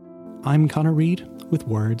 I'm Connor Reid with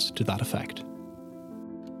Words to That Effect.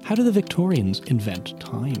 How did the Victorians invent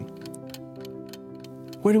time?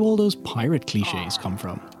 Where do all those pirate cliches come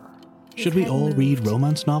from? Should we all read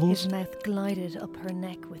romance novels? His mouth glided up her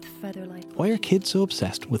neck with feather-like. Why are kids so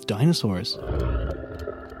obsessed with dinosaurs?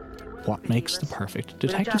 What makes the perfect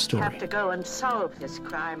detective story? We'll just have to go and solve this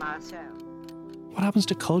crime ourselves. What happens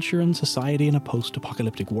to culture and society in a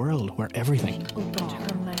post-apocalyptic world where everything Opened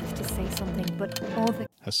her mouth to say something, but all the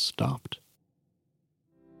has stopped?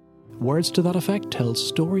 Words to That Effect tells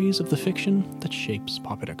stories of the fiction that shapes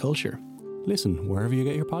popular culture. Listen wherever you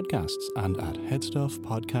get your podcasts and at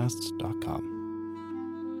headstuffpodcasts.com.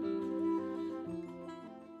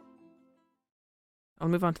 I'll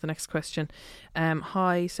move on to the next question.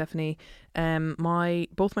 Hi, Stephanie.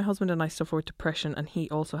 Both my husband and I suffer with depression, and he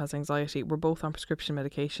also has anxiety. We're both on prescription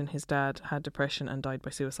medication. His dad had depression and died by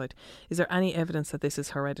suicide. Is there any evidence that this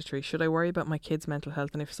is hereditary? Should I worry about my kids' mental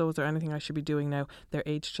health? And if so, is there anything I should be doing now? They're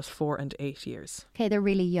aged just 4 and 8 years. Okay, they're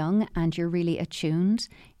really young and you're really attuned.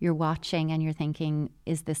 You're watching and you're thinking,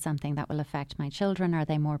 is this something that will affect my children? Are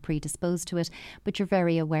they more predisposed to it? But you're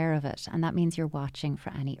very aware of it. And that means you're watching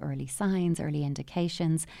for any early signs, early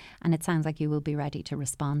indications. And it sounds like you will be ready to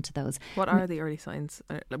respond to those. What are the early signs?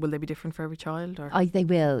 Will they be different for every child? Or? They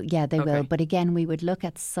will, yeah, they will. But again, we would look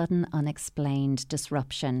at sudden unexplained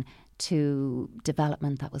disruption to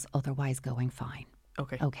development that was otherwise going fine.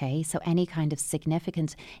 Okay, so any kind of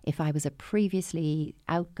significant, if I was a previously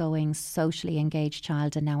outgoing, socially engaged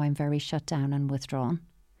child and now I'm very shut down and withdrawn,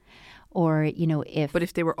 or, But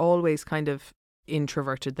if they were always kind of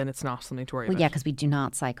introverted, then it's not something to worry about. Yeah, because we do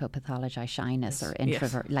not psychopathologize shyness or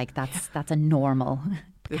introvert. Yes. Like that's a normal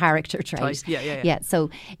character trait. Yeah. So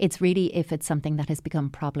it's really if it's something that has become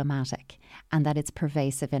problematic and that it's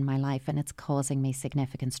pervasive in my life and it's causing me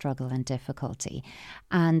significant struggle and difficulty.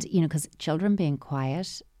 And, because children being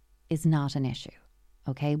quiet is not an issue.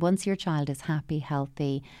 Okay. Once your child is happy,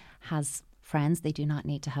 healthy, has friends, they do not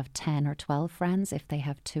need to have 10 or 12 friends. If they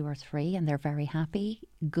have 2 or 3 and they're very happy,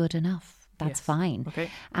 good enough. That's fine. Okay.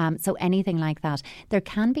 So anything like that. There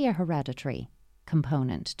can be a hereditary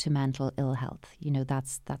component to mental ill health.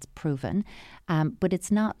 That's proven. But it's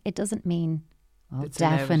not, it doesn't mean, it's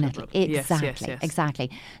definitely. Inevitable. Yes. Exactly.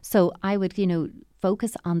 So I would,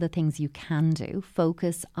 focus on the things you can do.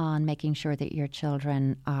 Focus on making sure that your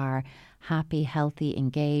children are happy, healthy,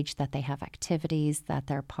 engaged, that they have activities, that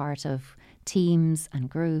they're part of teams and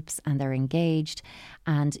groups and they're engaged.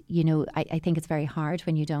 And, I think it's very hard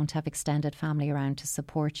when you don't have extended family around to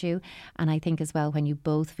support you. And I think as well when you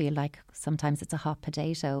both feel like sometimes it's a hot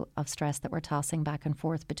potato of stress that we're tossing back and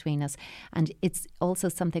forth between us. And it's also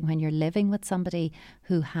something when you're living with somebody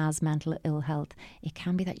who has mental ill health, it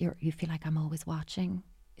can be that you feel like I'm always watching.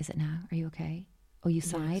 Is it now? Are you okay? Oh, you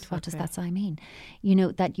sighed? Yes, what does that sigh mean?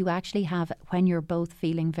 That you actually have, when you're both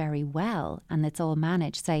feeling very well and it's all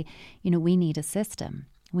managed, say, we need a system.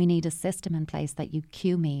 We need a system in place that you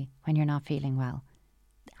cue me when you're not feeling well.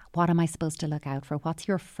 What am I supposed to look out for? What's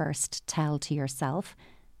your first tell to yourself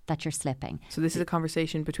that you're slipping? So this is a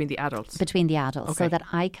conversation between the adults? Between the adults, okay. So that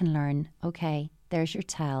I can learn, okay, there's your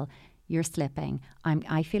tell. You're slipping.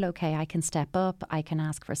 I feel okay. I can step up. I can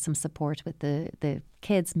ask for some support with the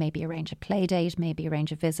kids, maybe arrange a play date, maybe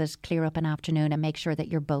arrange a visit, clear up an afternoon and make sure that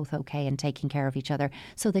you're both okay and taking care of each other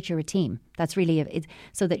so that you're a team. That's really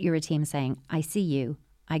so that you're a team saying, I see you,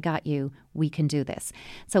 I got you, we can do this.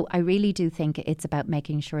 So I really do think it's about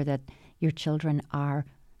making sure that your children are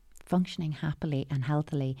functioning happily and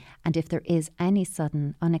healthily, and if there is any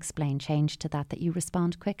sudden unexplained change to that you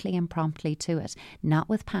respond quickly and promptly to it, not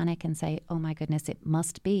with panic and say, oh my goodness, it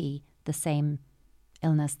must be the same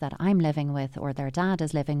illness that I'm living with or their dad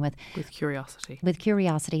is living with. With curiosity. With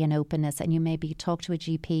curiosity and openness. And you maybe talk to a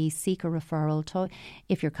GP, seek a referral.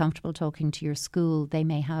 If you're comfortable talking to your school, they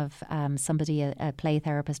may have somebody, a play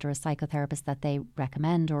therapist or a psychotherapist that they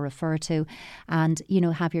recommend or refer to. And,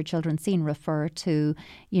 have your children seen, refer to,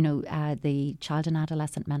 the child and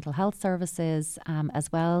adolescent mental health services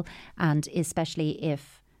as well. And especially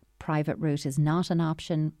if private route is not an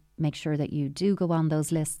option, make sure that you do go on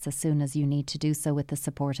those lists as soon as you need to do so with the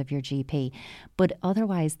support of your GP. But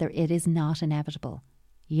otherwise, it is not inevitable,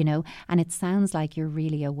 and it sounds like you're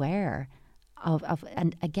really aware of.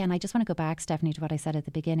 And again, I just want to go back, Stephanie, to what I said at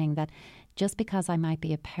the beginning, that just because I might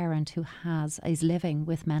be a parent who is living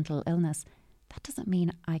with mental illness, that doesn't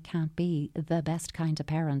mean I can't be the best kind of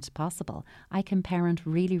parent possible. I can parent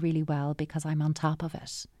really, really well because I'm on top of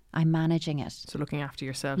it. I'm managing it. So looking after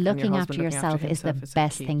yourself. Looking after yourself is the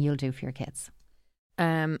best thing you'll do for your kids.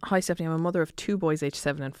 Hi Stephanie, I'm a mother of 2 boys aged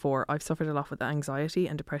 7 and 4. I've suffered a lot with anxiety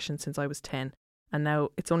and depression since I was 10. And now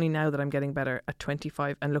it's only now that I'm getting better at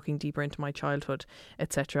 25 and looking deeper into my childhood,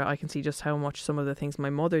 etc. I can see just how much some of the things my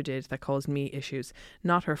mother did that caused me issues.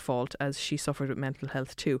 Not her fault, as she suffered with mental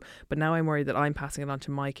health too. But now I'm worried that I'm passing it on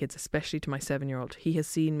to my kids, especially to my 7-year-old. He has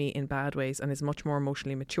seen me in bad ways and is much more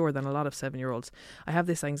emotionally mature than a lot of 7-year-olds. I have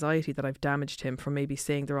this anxiety that I've damaged him from maybe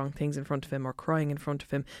saying the wrong things in front of him or crying in front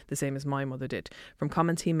of him, the same as my mother did. From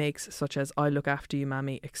comments he makes, such as, I look after you,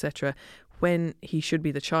 mammy, etc., when he should be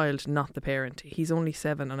the child, not the parent. He's only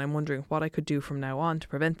 7 and I'm wondering what I could do from now on to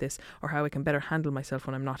prevent this, or how I can better handle myself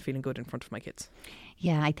when I'm not feeling good in front of my kids.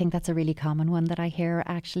 Yeah, I think that's a really common one that I hear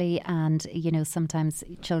actually. And, sometimes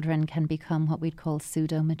children can become what we'd call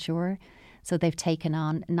pseudo-mature. So they've taken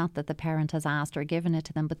on, not that the parent has asked or given it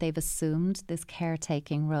to them, but they've assumed this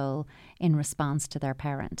caretaking role in response to their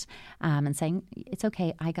parent, and saying, it's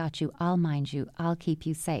okay, I got you, I'll mind you, I'll keep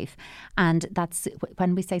you safe. And that's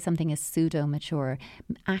when we say something is pseudo-mature.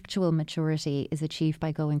 Actual maturity is achieved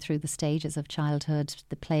by going through the stages of childhood,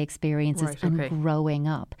 the play experiences, and growing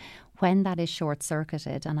up. When that is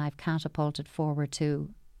short-circuited and I've catapulted forward to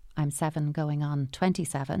I'm 7 going on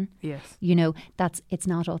 27. Yes. You know, it's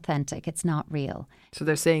not authentic. It's not real. So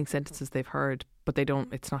they're saying sentences they've heard, but they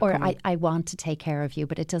don't, it's not. Or I want to take care of you,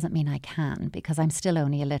 but it doesn't mean I can because I'm still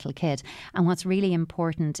only a little kid. And what's really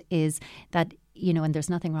important is that, you know, and there's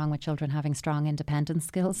nothing wrong with children having strong independence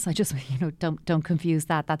skills. I just, you know, don't confuse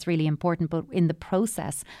that. That's really important. But in the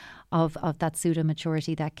process of that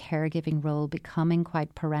pseudo-maturity, that caregiving role becoming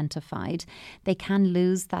quite parentified, they can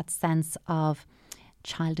lose that sense of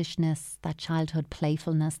childishness, that childhood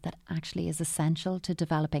playfulness that actually is essential to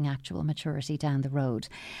developing actual maturity down the road.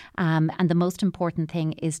 And the most important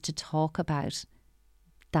thing is to talk about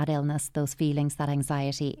that illness, those feelings, that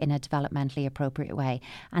anxiety in a developmentally appropriate way.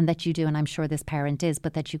 And that you do, and I'm sure this parent is,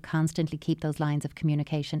 but that you constantly keep those lines of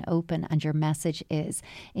communication open. And your message is,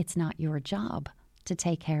 it's not your job to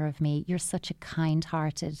take care of me. You're such a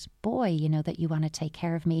kind-hearted boy, you know, that you want to take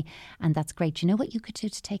care of me. And that's great. You know what you could do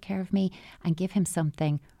to take care of me? And give him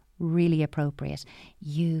something really appropriate.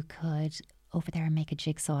 You could over there and make a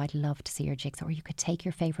jigsaw. I'd love to see your jigsaw. Or you could take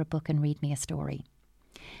your favourite book and read me a story.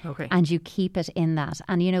 Okay. And you keep it in that.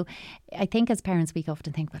 And, you know, I think as parents, we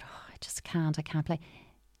often think, but I can't play.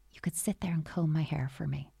 You could sit there and comb my hair for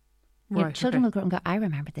me. You know, children will grow and go, I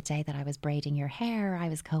remember the day that I was braiding your hair, I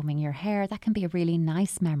was combing your hair. That can be a really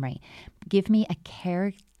nice memory. Give me a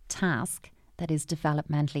care task that is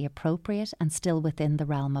developmentally appropriate and still within the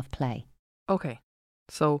realm of play. Okay.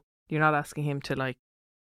 So you're not asking him to like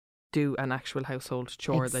do an actual household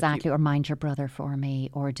chore. Exactly, or mind your brother for me,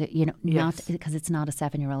 or do, you know, not because it's not a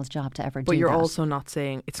 7-year-old's job to ever do that. But you're also not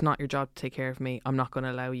saying it's not your job to take care of me. I'm not going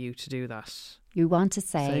to allow you to do that. You want to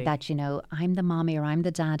say that, you know, I'm the mommy or I'm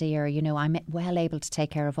the daddy or, you know, I'm well able to take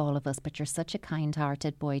care of all of us, but you're such a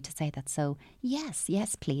kind-hearted boy to say that. So, yes,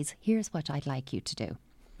 please, here's what I'd like you to do.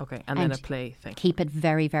 Okay, and then a play thing. Keep it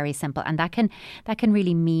very, very simple. And that can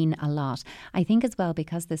really mean a lot. I think as well,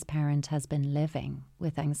 because this parent has been living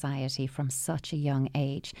with anxiety from such a young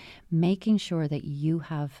age, making sure that you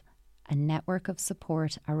have a network of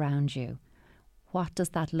support around you. What does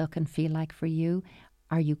that look and feel like for you?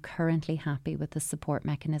 Are you currently happy with the support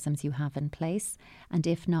mechanisms you have in place? And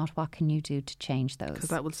if not, what can you do to change those? Because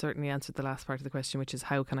that will certainly answer the last part of the question, which is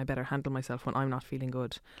how can I better handle myself when I'm not feeling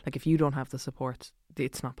good? Like if you don't have the support,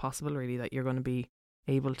 it's not possible really that you're going to be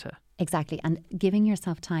able to. Exactly. And giving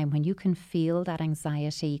yourself time when you can feel that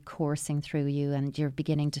anxiety coursing through you and you're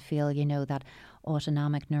beginning to feel, you know, that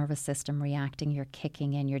autonomic nervous system reacting, you're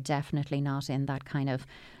kicking in, you're definitely not in that kind of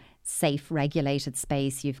safe, regulated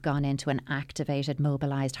space. You've gone into an activated,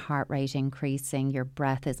 mobilised heart rate increasing, your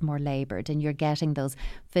breath is more laboured and you're getting those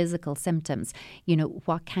physical symptoms. You know,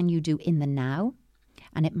 what can you do in the now?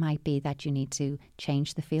 And it might be that you need to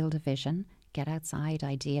change the field of vision, get outside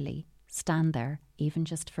ideally, stand there, even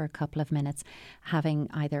just for a couple of minutes, having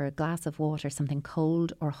either a glass of water, something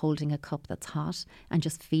cold, or holding a cup that's hot and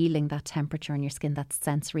just feeling that temperature in your skin, that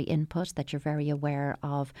sensory input that you're very aware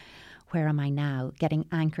of. Where am I now? Getting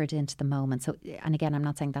anchored into the moment. So, and again, I'm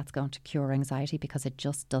not saying that's going to cure anxiety because it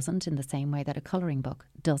just doesn't in the same way that a colouring book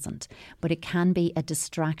doesn't. But it can be a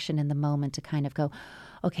distraction in the moment to kind of go,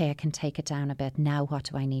 okay, I can take it down a bit. Now what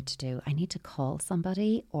do I need to do? I need to call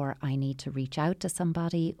somebody, or I need to reach out to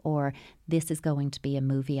somebody, or this is going to be a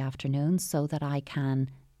movie afternoon so that I can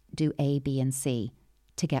do A, B and C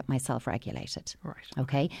to get myself regulated. Right.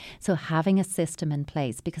 Okay. So having a system in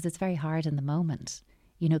place, because it's very hard in the moment.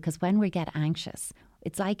 You know, because when we get anxious,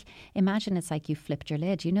 it's like, imagine it's like you flipped your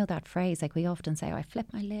lid. You know that phrase, like we often say, oh, I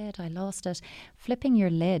flipped my lid, I lost it. Flipping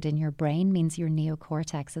your lid in your brain means your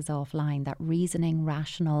neocortex is offline. That reasoning,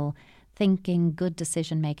 rational thinking, good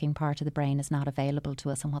decision-making part of the brain is not available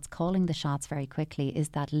to us. And what's calling the shots very quickly is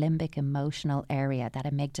that limbic emotional area, that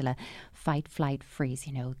amygdala, fight, flight, freeze,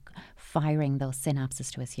 you know, firing those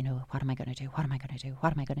synapses to us. You know, what am I going to do? What am I going to do?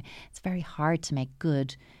 What am I going to... It's very hard to make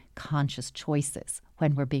good conscious choices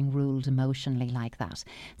when we're being ruled emotionally like that.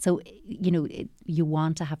 So, you know, you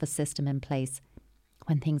want to have a system in place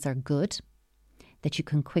when things are good that you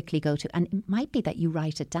can quickly go to. And it might be that you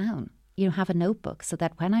write it down. You know, have a notebook so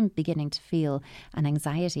that when I'm beginning to feel an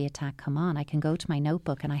anxiety attack come on, I can go to my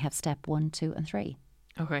notebook and I have step 1, 2 and 3.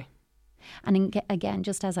 Okay. And again,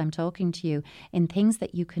 just as I'm talking to you, in things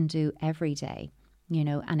that you can do every day,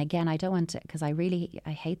 And again, I don't want to, because I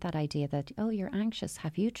hate that idea that, oh, you're anxious.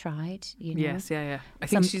 Have you tried? Yes, yeah. I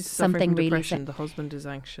think she's suffering from depression. The husband is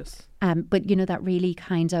anxious. But, that really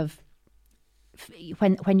kind of,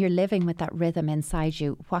 when you're living with that rhythm inside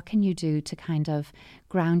you, what can you do to kind of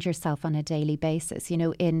ground yourself on a daily basis?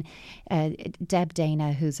 In Deb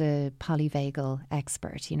Dana, who's a polyvagal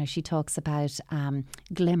expert, she talks about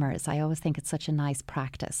glimmers. I always think it's such a nice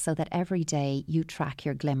practice, so that every day you track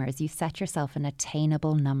your glimmers. You set yourself an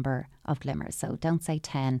attainable number of glimmers. So don't say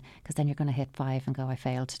 10, because then you're going to hit 5 and go, I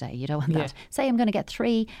failed today. You don't want that. Say I'm going to get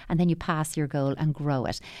 3, and then you pass your goal and grow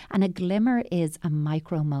it. And a glimmer is a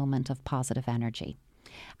micro moment of positive energy.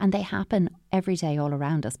 And they happen every day all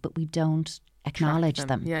around us, but we don't acknowledge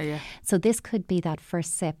them. Yeah. So this could be that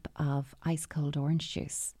first sip of ice cold orange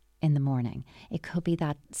juice in the morning. It could be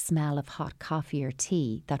that smell of hot coffee or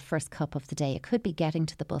tea, that first cup of the day. It could be getting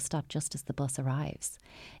to the bus stop just as the bus arrives.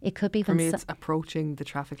 It could be... For me, it's approaching the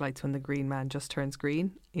traffic lights when the green man just turns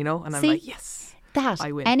green, and I'm like, yes,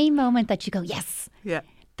 I win. Any moment that you go, yes, yeah,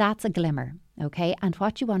 that's a glimmer. Okay, and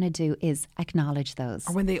what you want to do is acknowledge those.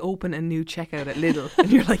 Or when they open a new checkout at Lidl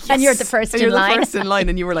and you're like, yes. And you're the first in line. You're the first in line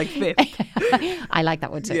and you were like 5th. I like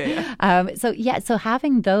that one too. Yeah. So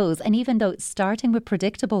having those, and even though starting with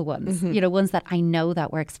predictable ones, ones that I know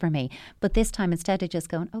that works for me. But this time, instead of just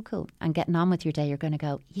going, oh, cool, and getting on with your day, you're going to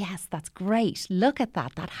go, yes, that's great. Look at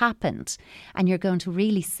that happened. And you're going to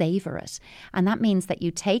really savor it. And that means that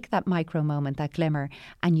you take that micro moment, that glimmer,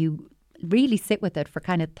 and you really sit with it for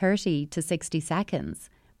kind of 30 to 60 seconds,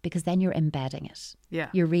 because then you're embedding it. Yeah.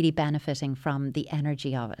 You're really benefiting from the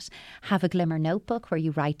energy of it. Have a glimmer notebook where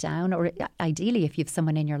you write down, or ideally if you have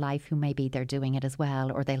someone in your life who maybe they're doing it as well,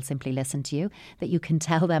 or they'll simply listen to you, that you can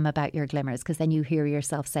tell them about your glimmers, because then you hear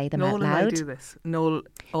yourself say them out loud. Noel and I do this. Noel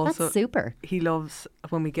also... That's super. He loves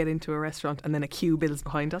when we get into a restaurant and then a queue builds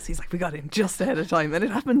behind us. He's like, we got in just ahead of time. And it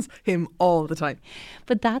happens him all the time.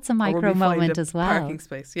 But that's a micro moment as well. Parking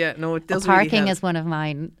space. Yeah, no, it does parking really help. Is one of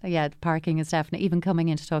mine. Yeah, parking is definitely... Even coming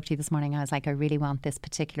in to talk to you this morning, I was like, I really want this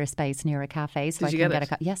particular space near a cafe so did I you can get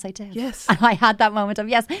get it? Yes, I did. Yes. And I had that moment of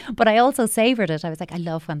yes, but I also savoured it. I was like, I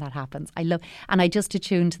love when that happens. And I just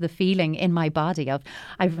attuned to the feeling in my body of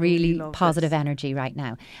I've really positive energy right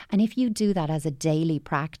now. And if you do that as a daily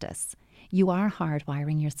practice, you are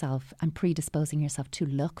hardwiring yourself and predisposing yourself to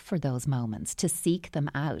look for those moments, to seek them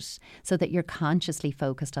out, so that you're consciously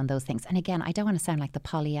focused on those things. And again, I don't want to sound like the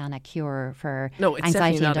Pollyanna cure for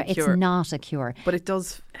anxiety. It's not a cure. But it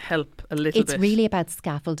does help a little bit. It's really about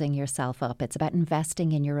scaffolding yourself up. It's about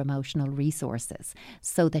investing in your emotional resources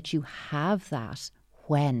so that you have that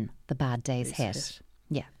when the bad days hit.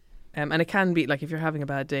 Yeah. And it can be like if you're having a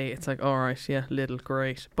bad day, it's like, all right, yeah, little,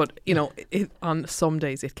 great. But, on some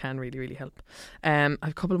days it can really, really help. I have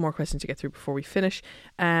a couple more questions to get through before we finish.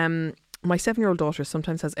 My 7-year-old daughter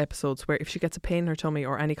sometimes has episodes where if she gets a pain in her tummy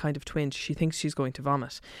or any kind of twinge, she thinks she's going to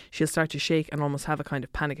vomit. She'll start to shake and almost have a kind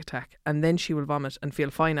of panic attack. And then she will vomit and feel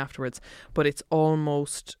fine afterwards. But it's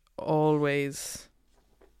almost always...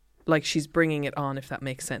 like she's bringing it on, if that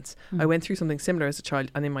makes sense. I went through something similar as a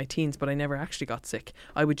child and in my teens, but I never actually got sick.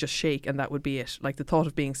 I would just shake and that would be it. Like the thought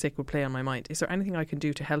of being sick would play on my mind. Is there anything I can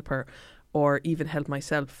do to help her or even help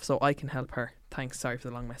myself so I can help her? Thanks. Sorry for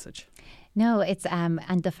the long message. No, it's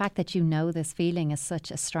and the fact that you know this feeling is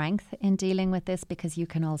such a strength in dealing with this, because you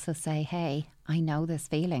can also say, hey, I know this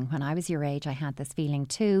feeling. When I was your age, I had this feeling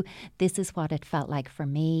too. This is what it felt like for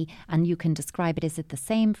me. And you can describe it. Is it the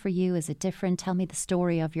same for you? Is it different? Tell me the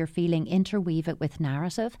story of your feeling. Interweave it with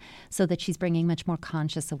narrative so that she's bringing much more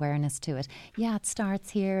conscious awareness to it. Yeah, it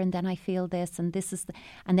starts here and then I feel this and this is...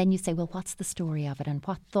 And then you say, well, what's the story of it and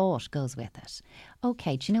what thought goes with it?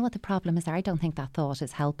 Okay, do you know what the problem is there? I don't think that thought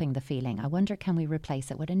is helping the feeling. I wonder, can we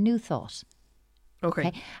replace it with a new thought?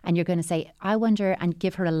 Okay. And you're going to say, I wonder, and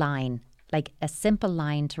give her a line, like a simple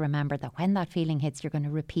line to remember that when that feeling hits, you're going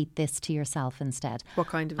to repeat this to yourself instead. What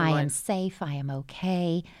kind of a line? I am safe, I am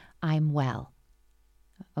okay, I'm well.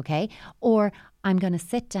 Okay? Or I'm going to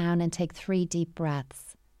sit down and take 3 deep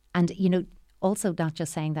breaths. And, also not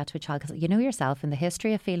just saying that to a child, because you know yourself, in the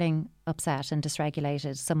history of feeling upset and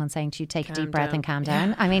dysregulated, someone saying to you, take a deep breath and calm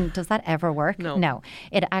down. I mean, does that ever work? No.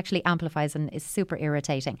 It actually amplifies and is super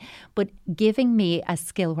irritating. But giving me a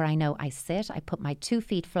skill where I know I sit, I put my 2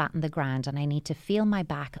 feet flat on the ground and I need to feel my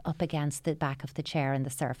back up against the back of the chair and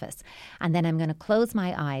the surface. And then I'm going to close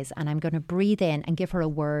my eyes and I'm going to breathe in and give her a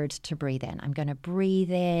word to breathe in. I'm going to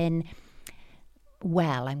breathe in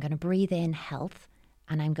well. I'm going to breathe in health.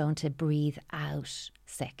 And I'm going to breathe out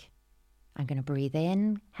sick. I'm going to breathe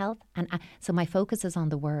in health. And so my focus is on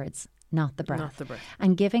the words. not the breath. Not the breath.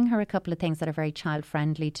 And giving her a couple of things that are very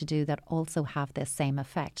child-friendly to do that also have this same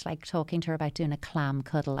effect, like talking to her about doing a clam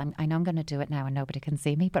cuddle. I know I'm going to do it now and nobody can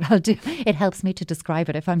see me, but I'll do it. Helps me to describe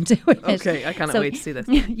it if I'm doing it. Okay, I cannot wait to see this.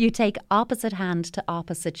 You take opposite hand to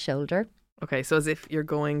opposite shoulder. Okay, so as if you're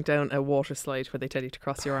going down a water slide where they tell you to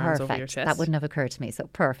cross your arms over your chest. That wouldn't have occurred to me, so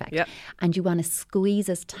perfect. Yep. And you want to squeeze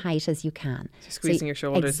as tight as you can. So you're squeezing your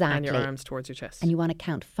shoulders and your exactly. arms towards your chest. And you want to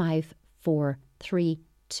count 5, 4, 3,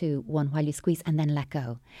 2, 1 while you squeeze and then let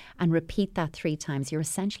go. And repeat that 3 times. You're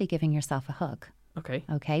essentially giving yourself a hug.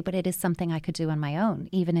 Okay, but it is something I could do on my own.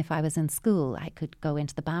 Even if I was in school, I could go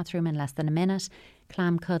into the bathroom in less than a minute,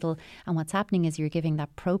 clam cuddle. And what's happening is you're giving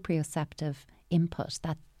that proprioceptive input,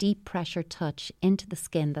 that deep pressure touch into the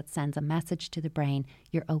skin that sends a message to the brain.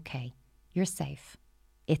 You're okay. You're safe.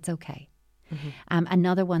 It's okay. Mm-hmm.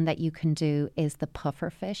 Another one that you can do is the puffer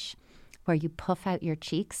fish, where you puff out your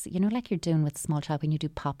cheeks, you know, like you're doing with small child when you do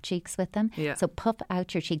pop cheeks with them. Yeah. So puff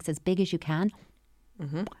out your cheeks as big as you can.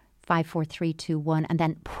 Mm-hmm. 5, 4, 3, 2, 1, and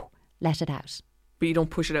then let it out. But you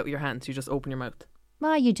don't push it out with your hands, you just open your mouth.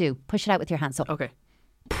 Well, you do. Push it out with your hands. So Okay.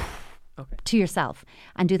 to yourself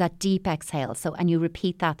and do that deep exhale. So, and you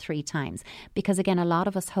repeat that 3 times, because again, a lot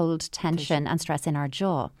of us hold tension and stress in our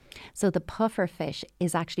jaw. So the puffer fish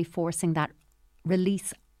is actually forcing that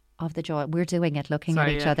release of the jaw. We're doing it looking at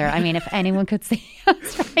each other. I mean, if anyone could see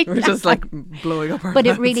us right We're now. just like blowing up our But it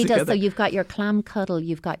hands really together. does. So you've got your clam cuddle,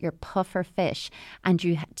 you've got your puffer fish, and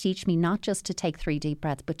you teach me not just to take 3 deep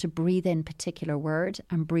breaths, but to breathe in particular word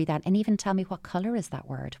and breathe out, and even tell me what colour is that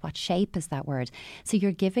word, what shape is that word. So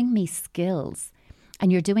you're giving me skills.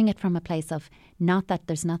 And you're doing it from a place of not that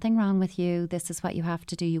there's nothing wrong with you. This is what you have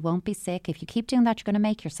to do. You won't be sick. If you keep doing that, you're going to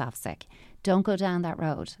make yourself sick. Don't go down that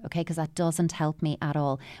road, okay? Because that doesn't help me at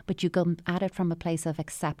all. But you go at it from a place of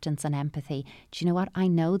acceptance and empathy. Do you know what? I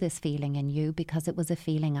know this feeling in you because it was a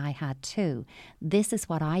feeling I had too. This is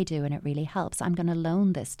what I do and it really helps. I'm going to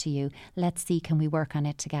loan this to you. Let's see, can we work on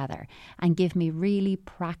it together? And give me really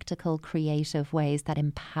practical, creative ways that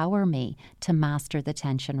empower me to master the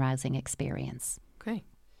tension-rousing experience. Okay.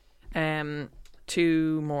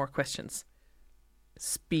 2 more questions.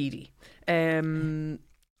 Speedy.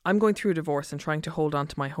 I'm going through a divorce and trying to hold on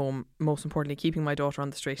to my home, most importantly keeping my daughter on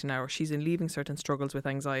the straight and narrow. She's in leaving certain struggles with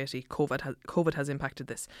anxiety. COVID has impacted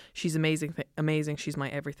this. She's amazing. She's my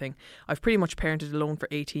everything. I've pretty much parented alone for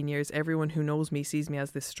 18 years. Everyone who knows me sees me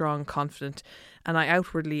as this strong, confident, and I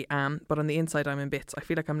outwardly am, but on the inside I'm in bits. I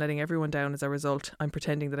feel like I'm letting everyone down as a result. I'm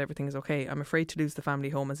pretending that everything is okay. I'm afraid to lose the family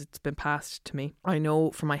home as it's been passed to me. I know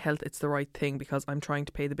for my health it's the right thing because I'm trying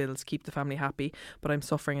to pay the bills, keep the family happy, but I'm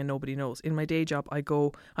suffering and nobody knows. In my day job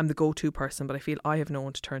I'm the go-to person, but I feel I have no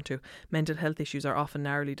one to turn to. Mental health issues are often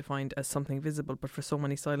narrowly defined as something visible, but for so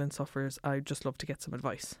many silent sufferers, I'd just love to get some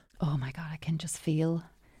advice. Oh my God, I can just feel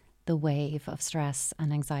the wave of stress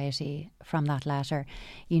and anxiety from that letter,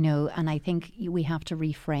 you know, and I think we have to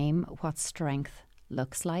reframe what strength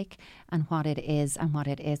looks like and what it is and what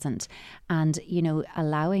it isn't. And, you know,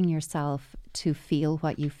 allowing yourself to feel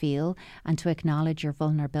what you feel and to acknowledge your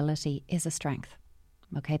vulnerability is a strength.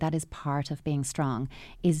 Okay, that is part of being strong,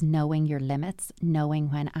 is knowing your limits,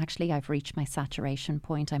 knowing when actually I've reached my saturation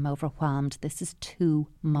point, I'm overwhelmed, this is too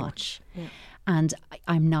much. Yeah. And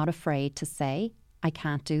I'm not afraid to say, I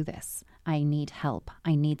can't do this. I need help.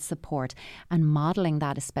 I need support. And modelling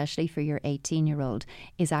that, especially for your 18-year-old,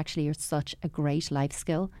 is actually such a great life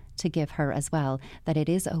skill to give her as well, that it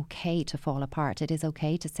is okay to fall apart. It is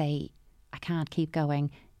okay to say, I can't keep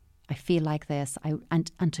going. I feel like this.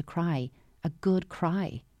 And to cry. A good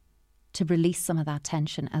cry to release some of that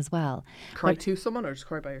tension as well. Cry to someone or just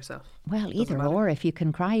cry by yourself? Well, either or, if you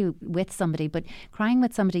can cry with somebody. But crying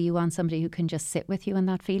with somebody, you want somebody who can just sit with you in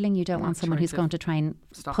that feeling. You don't want someone who's going to try and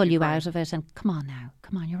pull you out of it and come on now,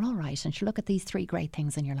 come on, you're all right. And look at these 3 great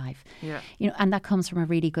things in your life. Yeah. You know, and that comes from a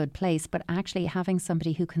really good place. But actually having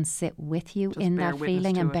somebody who can sit with you just in that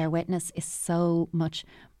feeling and bear witness is so much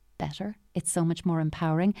better. It's so much more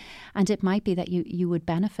empowering. And it might be that you would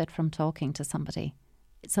benefit from talking to somebody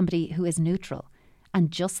who is neutral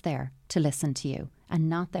and just there to listen to you and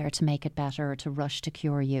not there to make it better or to rush to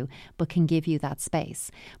cure you, but can give you that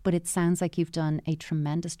space. But it sounds like you've done a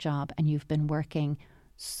tremendous job and you've been working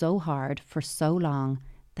so hard for so long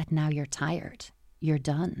that now you're tired. You're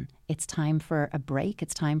done. It's time for a break.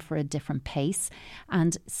 It's time for a different pace.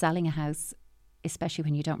 And selling a house, especially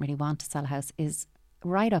when you don't really want to sell a house, is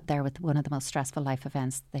right up there with one of the most stressful life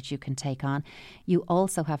events that you can take on. You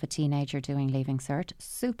also have a teenager doing Leaving Cert,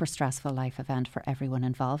 super stressful life event for everyone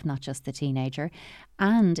involved, not just the teenager.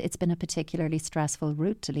 And it's been a particularly stressful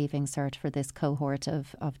route to Leaving Cert for this cohort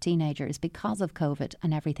of teenagers because of COVID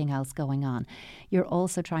and everything else going on. You're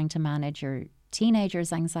also trying to manage your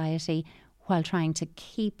teenager's anxiety while trying to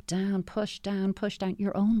keep down, push down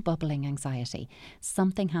your own bubbling anxiety.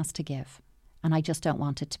 Something has to give. And I just don't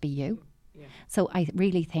want it to be you. Yeah. So I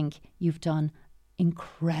really think you've done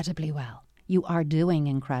incredibly well. You are doing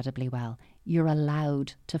incredibly well. You're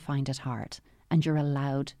allowed to find it hard, and you're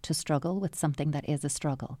allowed to struggle with something that is a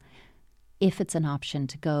struggle. If it's an option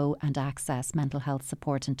to go and access mental health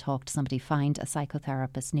support and talk to somebody, find a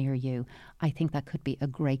psychotherapist near you, I think that could be a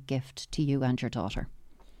great gift to you and your daughter.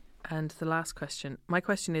 And the last question. My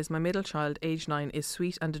question is, my middle child, age 9, is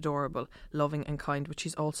sweet and adorable, loving and kind, but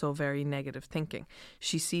she's also very negative thinking.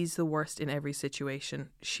 She sees the worst in every situation.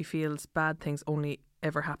 She feels bad things only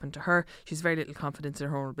ever happen to her. She's very little confidence in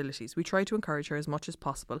her own abilities. We try to encourage her as much as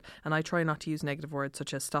possible, and I try not to use negative words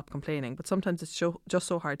such as stop complaining, but sometimes it's just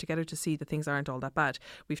so hard to get her to see that things aren't all that bad.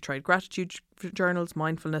 We've tried gratitude journals,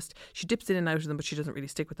 mindfulness. She dips in and out of them, but she doesn't really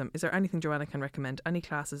stick with them. Is there anything Joanna can recommend? Any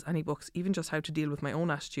classes, any books, even just how to deal with my own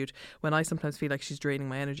attitude when I sometimes feel like she's draining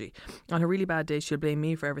my energy? On her really bad days, she'll blame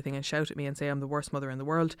me for everything and shout at me and say I'm the worst mother in the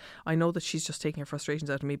world. I know that she's just taking her frustrations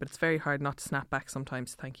out of me, but it's very hard not to snap back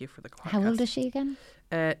sometimes. Thank you for the podcast. How old is she again?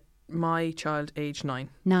 My child, age 9.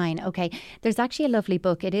 9, okay. There's actually a lovely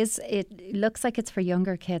book. It looks like it's for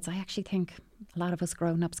younger kids. I actually think a lot of us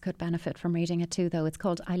grown-ups could benefit from reading it too, though. It's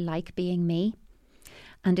called I Like Being Me.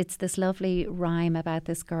 And it's this lovely rhyme about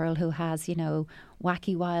this girl who has,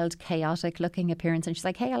 wacky, wild, chaotic looking appearance. And she's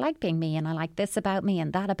like, hey, I like being me, and I like this about me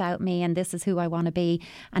and that about me, and this is who I want to be.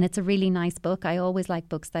 And it's a really nice book. I always like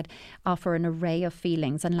books that offer an array of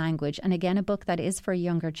feelings and language. And again, a book that is for a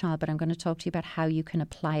younger child, but I'm going to talk to you about how you can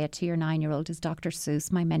apply it to your 9-year-old is Dr.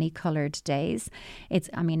 Seuss, My Many Coloured Days.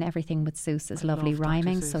 Everything with Seuss is lovely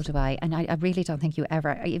rhyming. So do I. And I really don't think you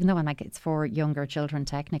ever, even though I'm like, it's for younger children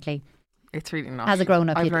technically. It's really not. As a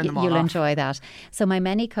grown-up, you'll enjoy that. So My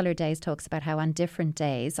Many Coloured Days talks about how on different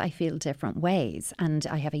days I feel different ways. And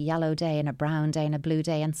I have a yellow day and a brown day and a blue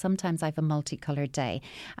day. And sometimes I have a multicoloured day.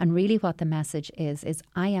 And really what the message is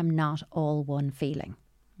I am not all one feeling.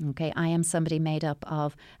 Okay, I am somebody made up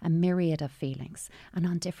of a myriad of feelings, and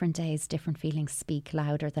on different days, different feelings speak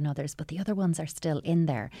louder than others, but the other ones are still in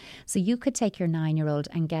there. So you could take your 9-year-old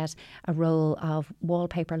and get a roll of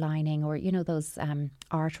wallpaper lining, or those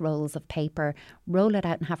art rolls of paper, roll it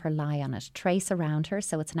out and have her lie on it, trace around her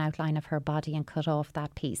so it's an outline of her body and cut off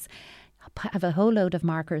that piece. Have a whole load of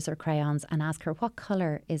markers or crayons and ask her what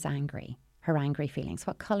colour is angry. Her angry feelings.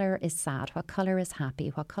 What colour is sad? What colour is happy?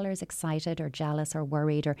 What colour is excited or jealous or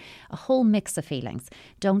worried, or a whole mix of feelings?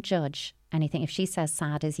 Don't judge anything. If she says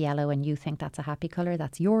sad is yellow and you think that's a happy colour,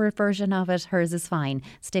 that's your version of it. Hers is fine.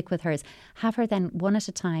 Stick with hers. Have her then, one at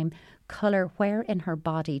a time, colour where in her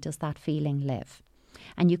body does that feeling live.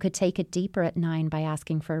 And you could take it deeper at 9 by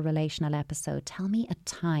asking for a relational episode. Tell me a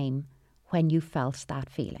time when you felt that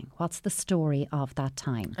feeling. What's the story of that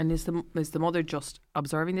time? And is the mother just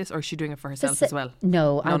observing this, or is she doing it for herself as well?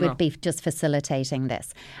 No, I would be just facilitating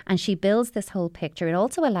this. And she builds this whole picture. It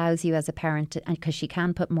also allows you as a parent, because she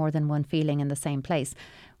can put more than one feeling in the same place.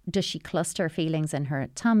 Does she cluster feelings in her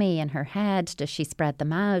tummy, in her head? Does she spread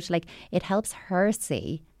them out? It helps her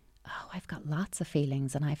see, oh, I've got lots of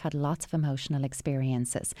feelings and I've had lots of emotional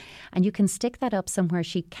experiences. And you can stick that up somewhere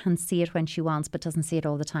she can see it when she wants but doesn't see it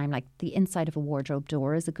all the time. Like the inside of a wardrobe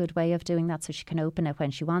door is a good way of doing that, so she can open it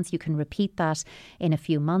when she wants. You can repeat that in a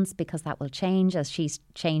few months because that will change as she's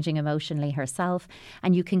changing emotionally herself.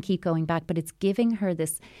 And you can keep going back, but it's giving her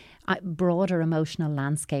this broader emotional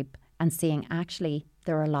landscape and seeing actually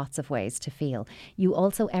there are lots of ways to feel. You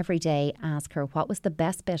also every day ask her what was the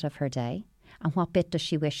best bit of her day. And what bit does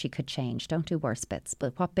she wish she could change? Don't do worse bits,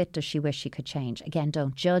 but what bit does she wish she could change? Again,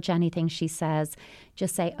 don't judge anything she says.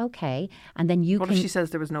 Just say, okay. And then What if she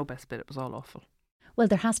says there was no best bit, it was all awful? Well,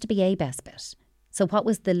 there has to be a best bit. So what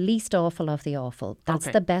was the least awful of the awful? That's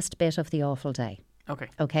the best bit of the awful day. Okay.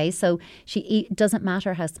 Okay, so it doesn't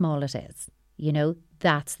matter how small it is.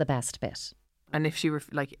 That's the best bit. And if she were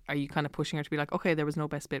are you kind of pushing her to be like, okay, there was no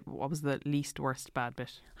best bit, what was the least worst bad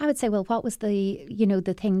bit? I would say, well, what was the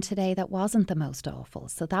thing today that wasn't the most awful?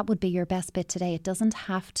 So that would be your best bit today. It doesn't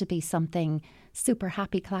have to be something super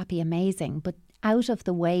happy, clappy, amazing, but out of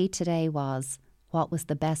the way today was, what was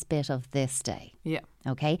the best bit of this day? Yeah.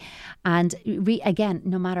 Okay. And again,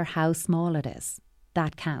 no matter how small it is,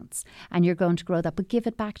 that counts. And you're going to grow that. But give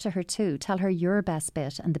it back to her too. Tell her your best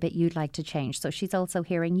bit and the bit you'd like to change. So she's also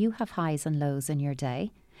hearing you have highs and lows in your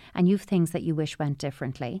day. And you've things that you wish went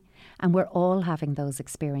differently. And we're all having those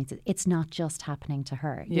experiences. It's not just happening to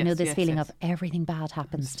her. Yes, this feeling of everything bad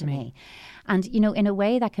happens to me. And, in a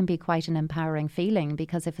way that can be quite an empowering feeling,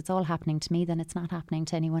 because if it's all happening to me, then it's not happening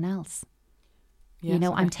to anyone else. Yes,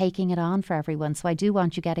 I'm taking it on for everyone. So I do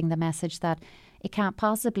want you getting the message that it can't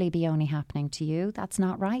possibly be only happening to you. That's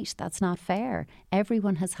not right. That's not fair.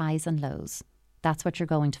 Everyone has highs and lows. That's what you're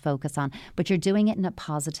going to focus on. But you're doing it in a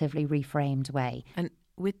positively reframed way. And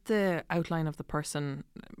with the outline of the person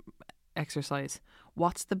exercise,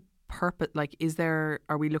 what's the purpose? Like,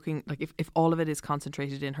 are we looking, like, if all of it is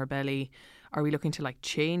concentrated in her belly, are we looking to, like,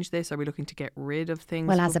 change this? Are we looking to get rid of things?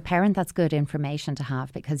 Well, as a parent, that's good information to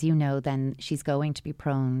have, because then she's going to be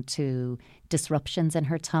prone to disruptions in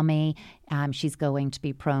her tummy. She's going to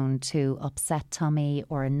be prone to upset tummy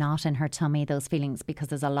or a knot in her tummy, those feelings, because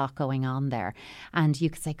there's a lot going on there. And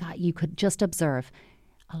you could say, God, you could just observe,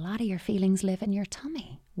 a lot of your feelings live in your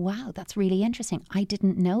tummy. Wow, that's really interesting. I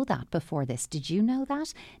didn't know that before this. Did you know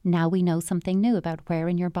that? Now we know something new about where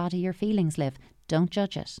in your body your feelings live. Don't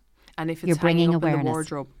judge it. And if it's You're bringing hanging up awareness in the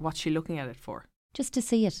wardrobe, what's she looking at it for? Just to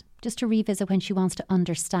see it, just to revisit when she wants to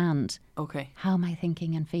understand. Okay. How am I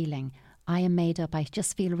thinking and feeling? I am made up. I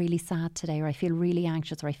just feel really sad today, or I feel really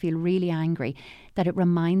anxious, or I feel really angry. That it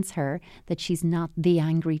reminds her that she's not the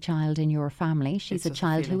angry child in your family. She's a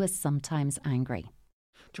child who is sometimes angry.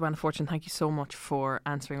 Joanna Fortune, thank you so much for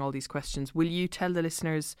answering all these questions. Will you tell the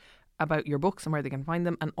listeners about your books and where they can find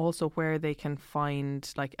them, and also where they can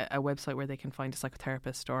find, like, a website where they can find a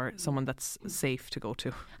psychotherapist or someone that's safe to go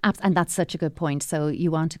to? And that's such a good point. So you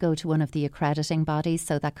want to go to one of the accrediting bodies.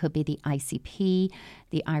 So that could be the ICP,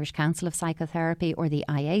 the Irish Council of Psychotherapy, or the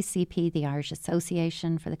IACP, the Irish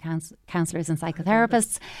Association for the Counsellors and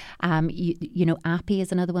Psychotherapists. API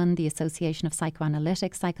is another one, the Association of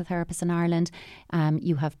Psychoanalytic Psychotherapists in Ireland.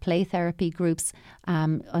 You have play therapy groups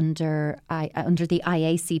under the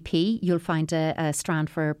IACP. You'll find a strand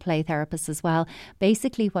for play therapists as well.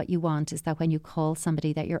 Basically, what you want is that when you call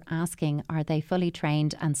somebody, that you're asking, are they fully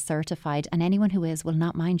trained and certified? And anyone who is will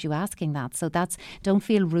not mind you asking that. So don't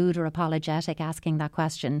feel rude or apologetic asking that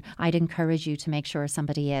question. I'd encourage you to make sure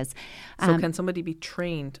somebody is. So can somebody be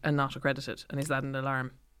trained and not accredited? And is that an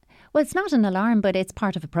alarm? Well, it's not an alarm, but it's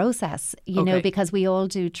part of a process, because we all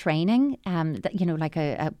do training, like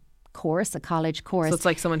a course, a college course. So it's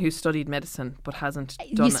like someone who studied medicine but hasn't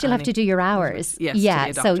done. You still have to do your hours. Yes,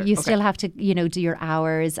 yeah. So you still have to, do your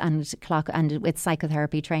hours and clock. And with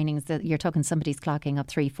psychotherapy trainings, that you're talking somebody's clocking up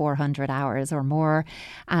 300-400 hours or more,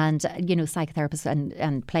 and psychotherapists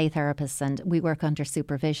and play therapists, and we work under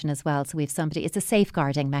supervision as well. So we have somebody. It's a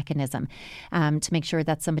safeguarding mechanism to make sure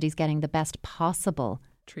that somebody's getting the best possible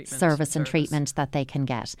service and treatment that they can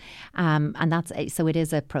get. And so it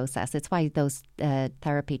is a process. It's why those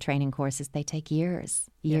therapy training courses, they take years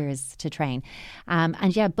to train.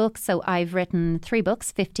 Books. So I've written 3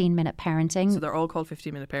 books, 15-minute parenting. So they're all called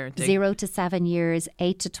 15-minute parenting. 0 to 7 years,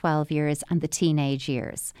 8 to 12 years, and the teenage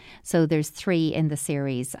years. So there's 3 in the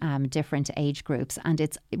series, different age groups. And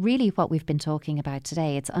it's really what we've been talking about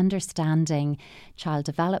today. It's understanding child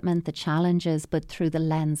development, the challenges, but through the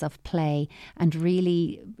lens of play, and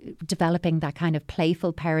really developing that kind of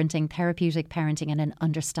playful parenting, therapeutic parenting, and an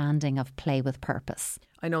understanding of play with purpose.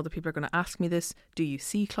 I know that people are going to ask me this. Do you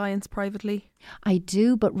see clients privately? I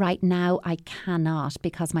do, but right now I cannot,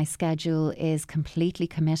 because my schedule is completely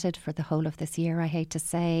committed for the whole of this year. I hate to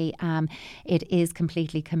say it is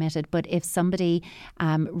completely committed. But if somebody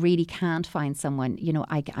really can't find someone,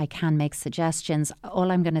 I can make suggestions.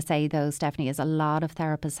 All I'm going to say though, Stephanie, is a lot of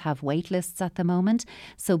therapists have wait lists at the moment.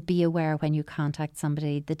 So be aware when you contact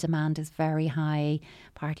somebody, the demand is very high,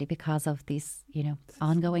 partly because of these,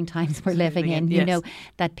 ongoing times we're living in,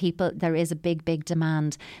 that there is a big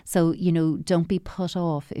demand. So, don't be put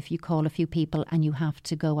off if you call a few people and you have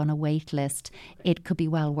to go on a wait list. It could be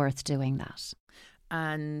well worth doing that.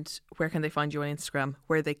 And where can they find you on Instagram,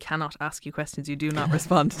 where they cannot ask you questions? You do not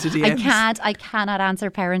respond to DMs. I cannot answer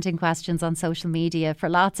parenting questions on social media for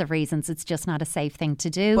lots of reasons. It's just not a safe thing to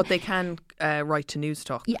do. But they can write to News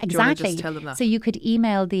Talk. Yeah, exactly. Do you want to just tell them that? So you could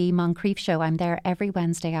email the Moncrief Show. I'm there every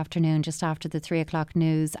Wednesday afternoon, just after the 3 o'clock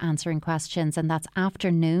news, answering questions. And that's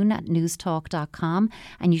afternoon at newstalk.com.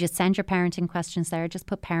 And you just send your parenting questions there. Just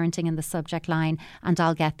put parenting in the subject line and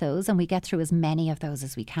I'll get those. And we get through as many of those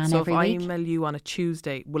as we can every week. So if I email you on a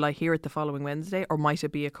Tuesday, will I hear it the following Wednesday, or might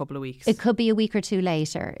it be a couple of weeks? It could be a week or 2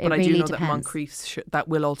 later. But it I really do know depends. that Moncrief's that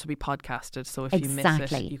will also be podcasted. So if you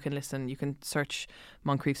miss it, you can listen. You can search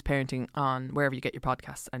Moncrief's Parenting on wherever you get your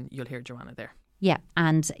podcasts, and you'll hear Joanna there. Yeah.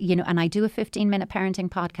 And, and I do a 15-minute parenting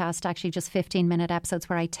podcast, actually just 15-minute episodes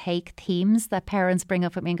where I take themes that parents bring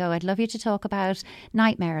up with me and go, I'd love you to talk about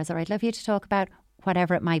nightmares, or I'd love you to talk about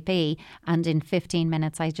whatever it might be. And in 15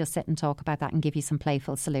 minutes, I just sit and talk about that and give you some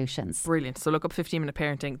playful solutions. Brilliant. So look up 15-Minute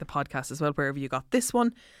Parenting, the podcast as well, wherever you got this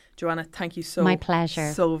one. Joanna, thank you My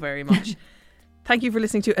pleasure. so very much. Thank you for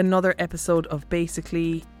listening to another episode of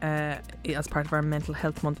Basically as part of our Mental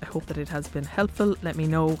Health Month. I hope that it has been helpful. Let me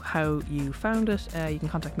know how you found it. You can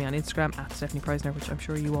contact me on Instagram at Stephanie Preisner, which I'm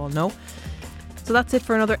sure you all know. So that's it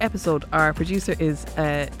for another episode. Our producer is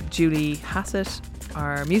Julie Hassett.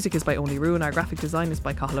 Our music is by Only Ruin. Our graphic design is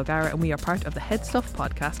by Cathal O'Gara, and we are part of the Head Stuff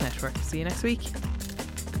Podcast Network. See you next week.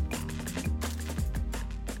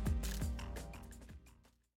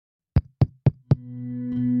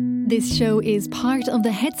 This show is part of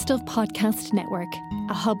the Head Stuff Podcast Network,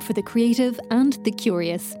 a hub for the creative and the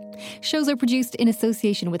curious. Shows are produced in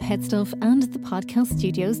association with Head Stuff and the Podcast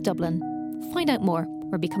Studios Dublin. Find out more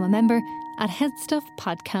or become a member at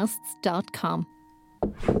headstuffpodcasts.com.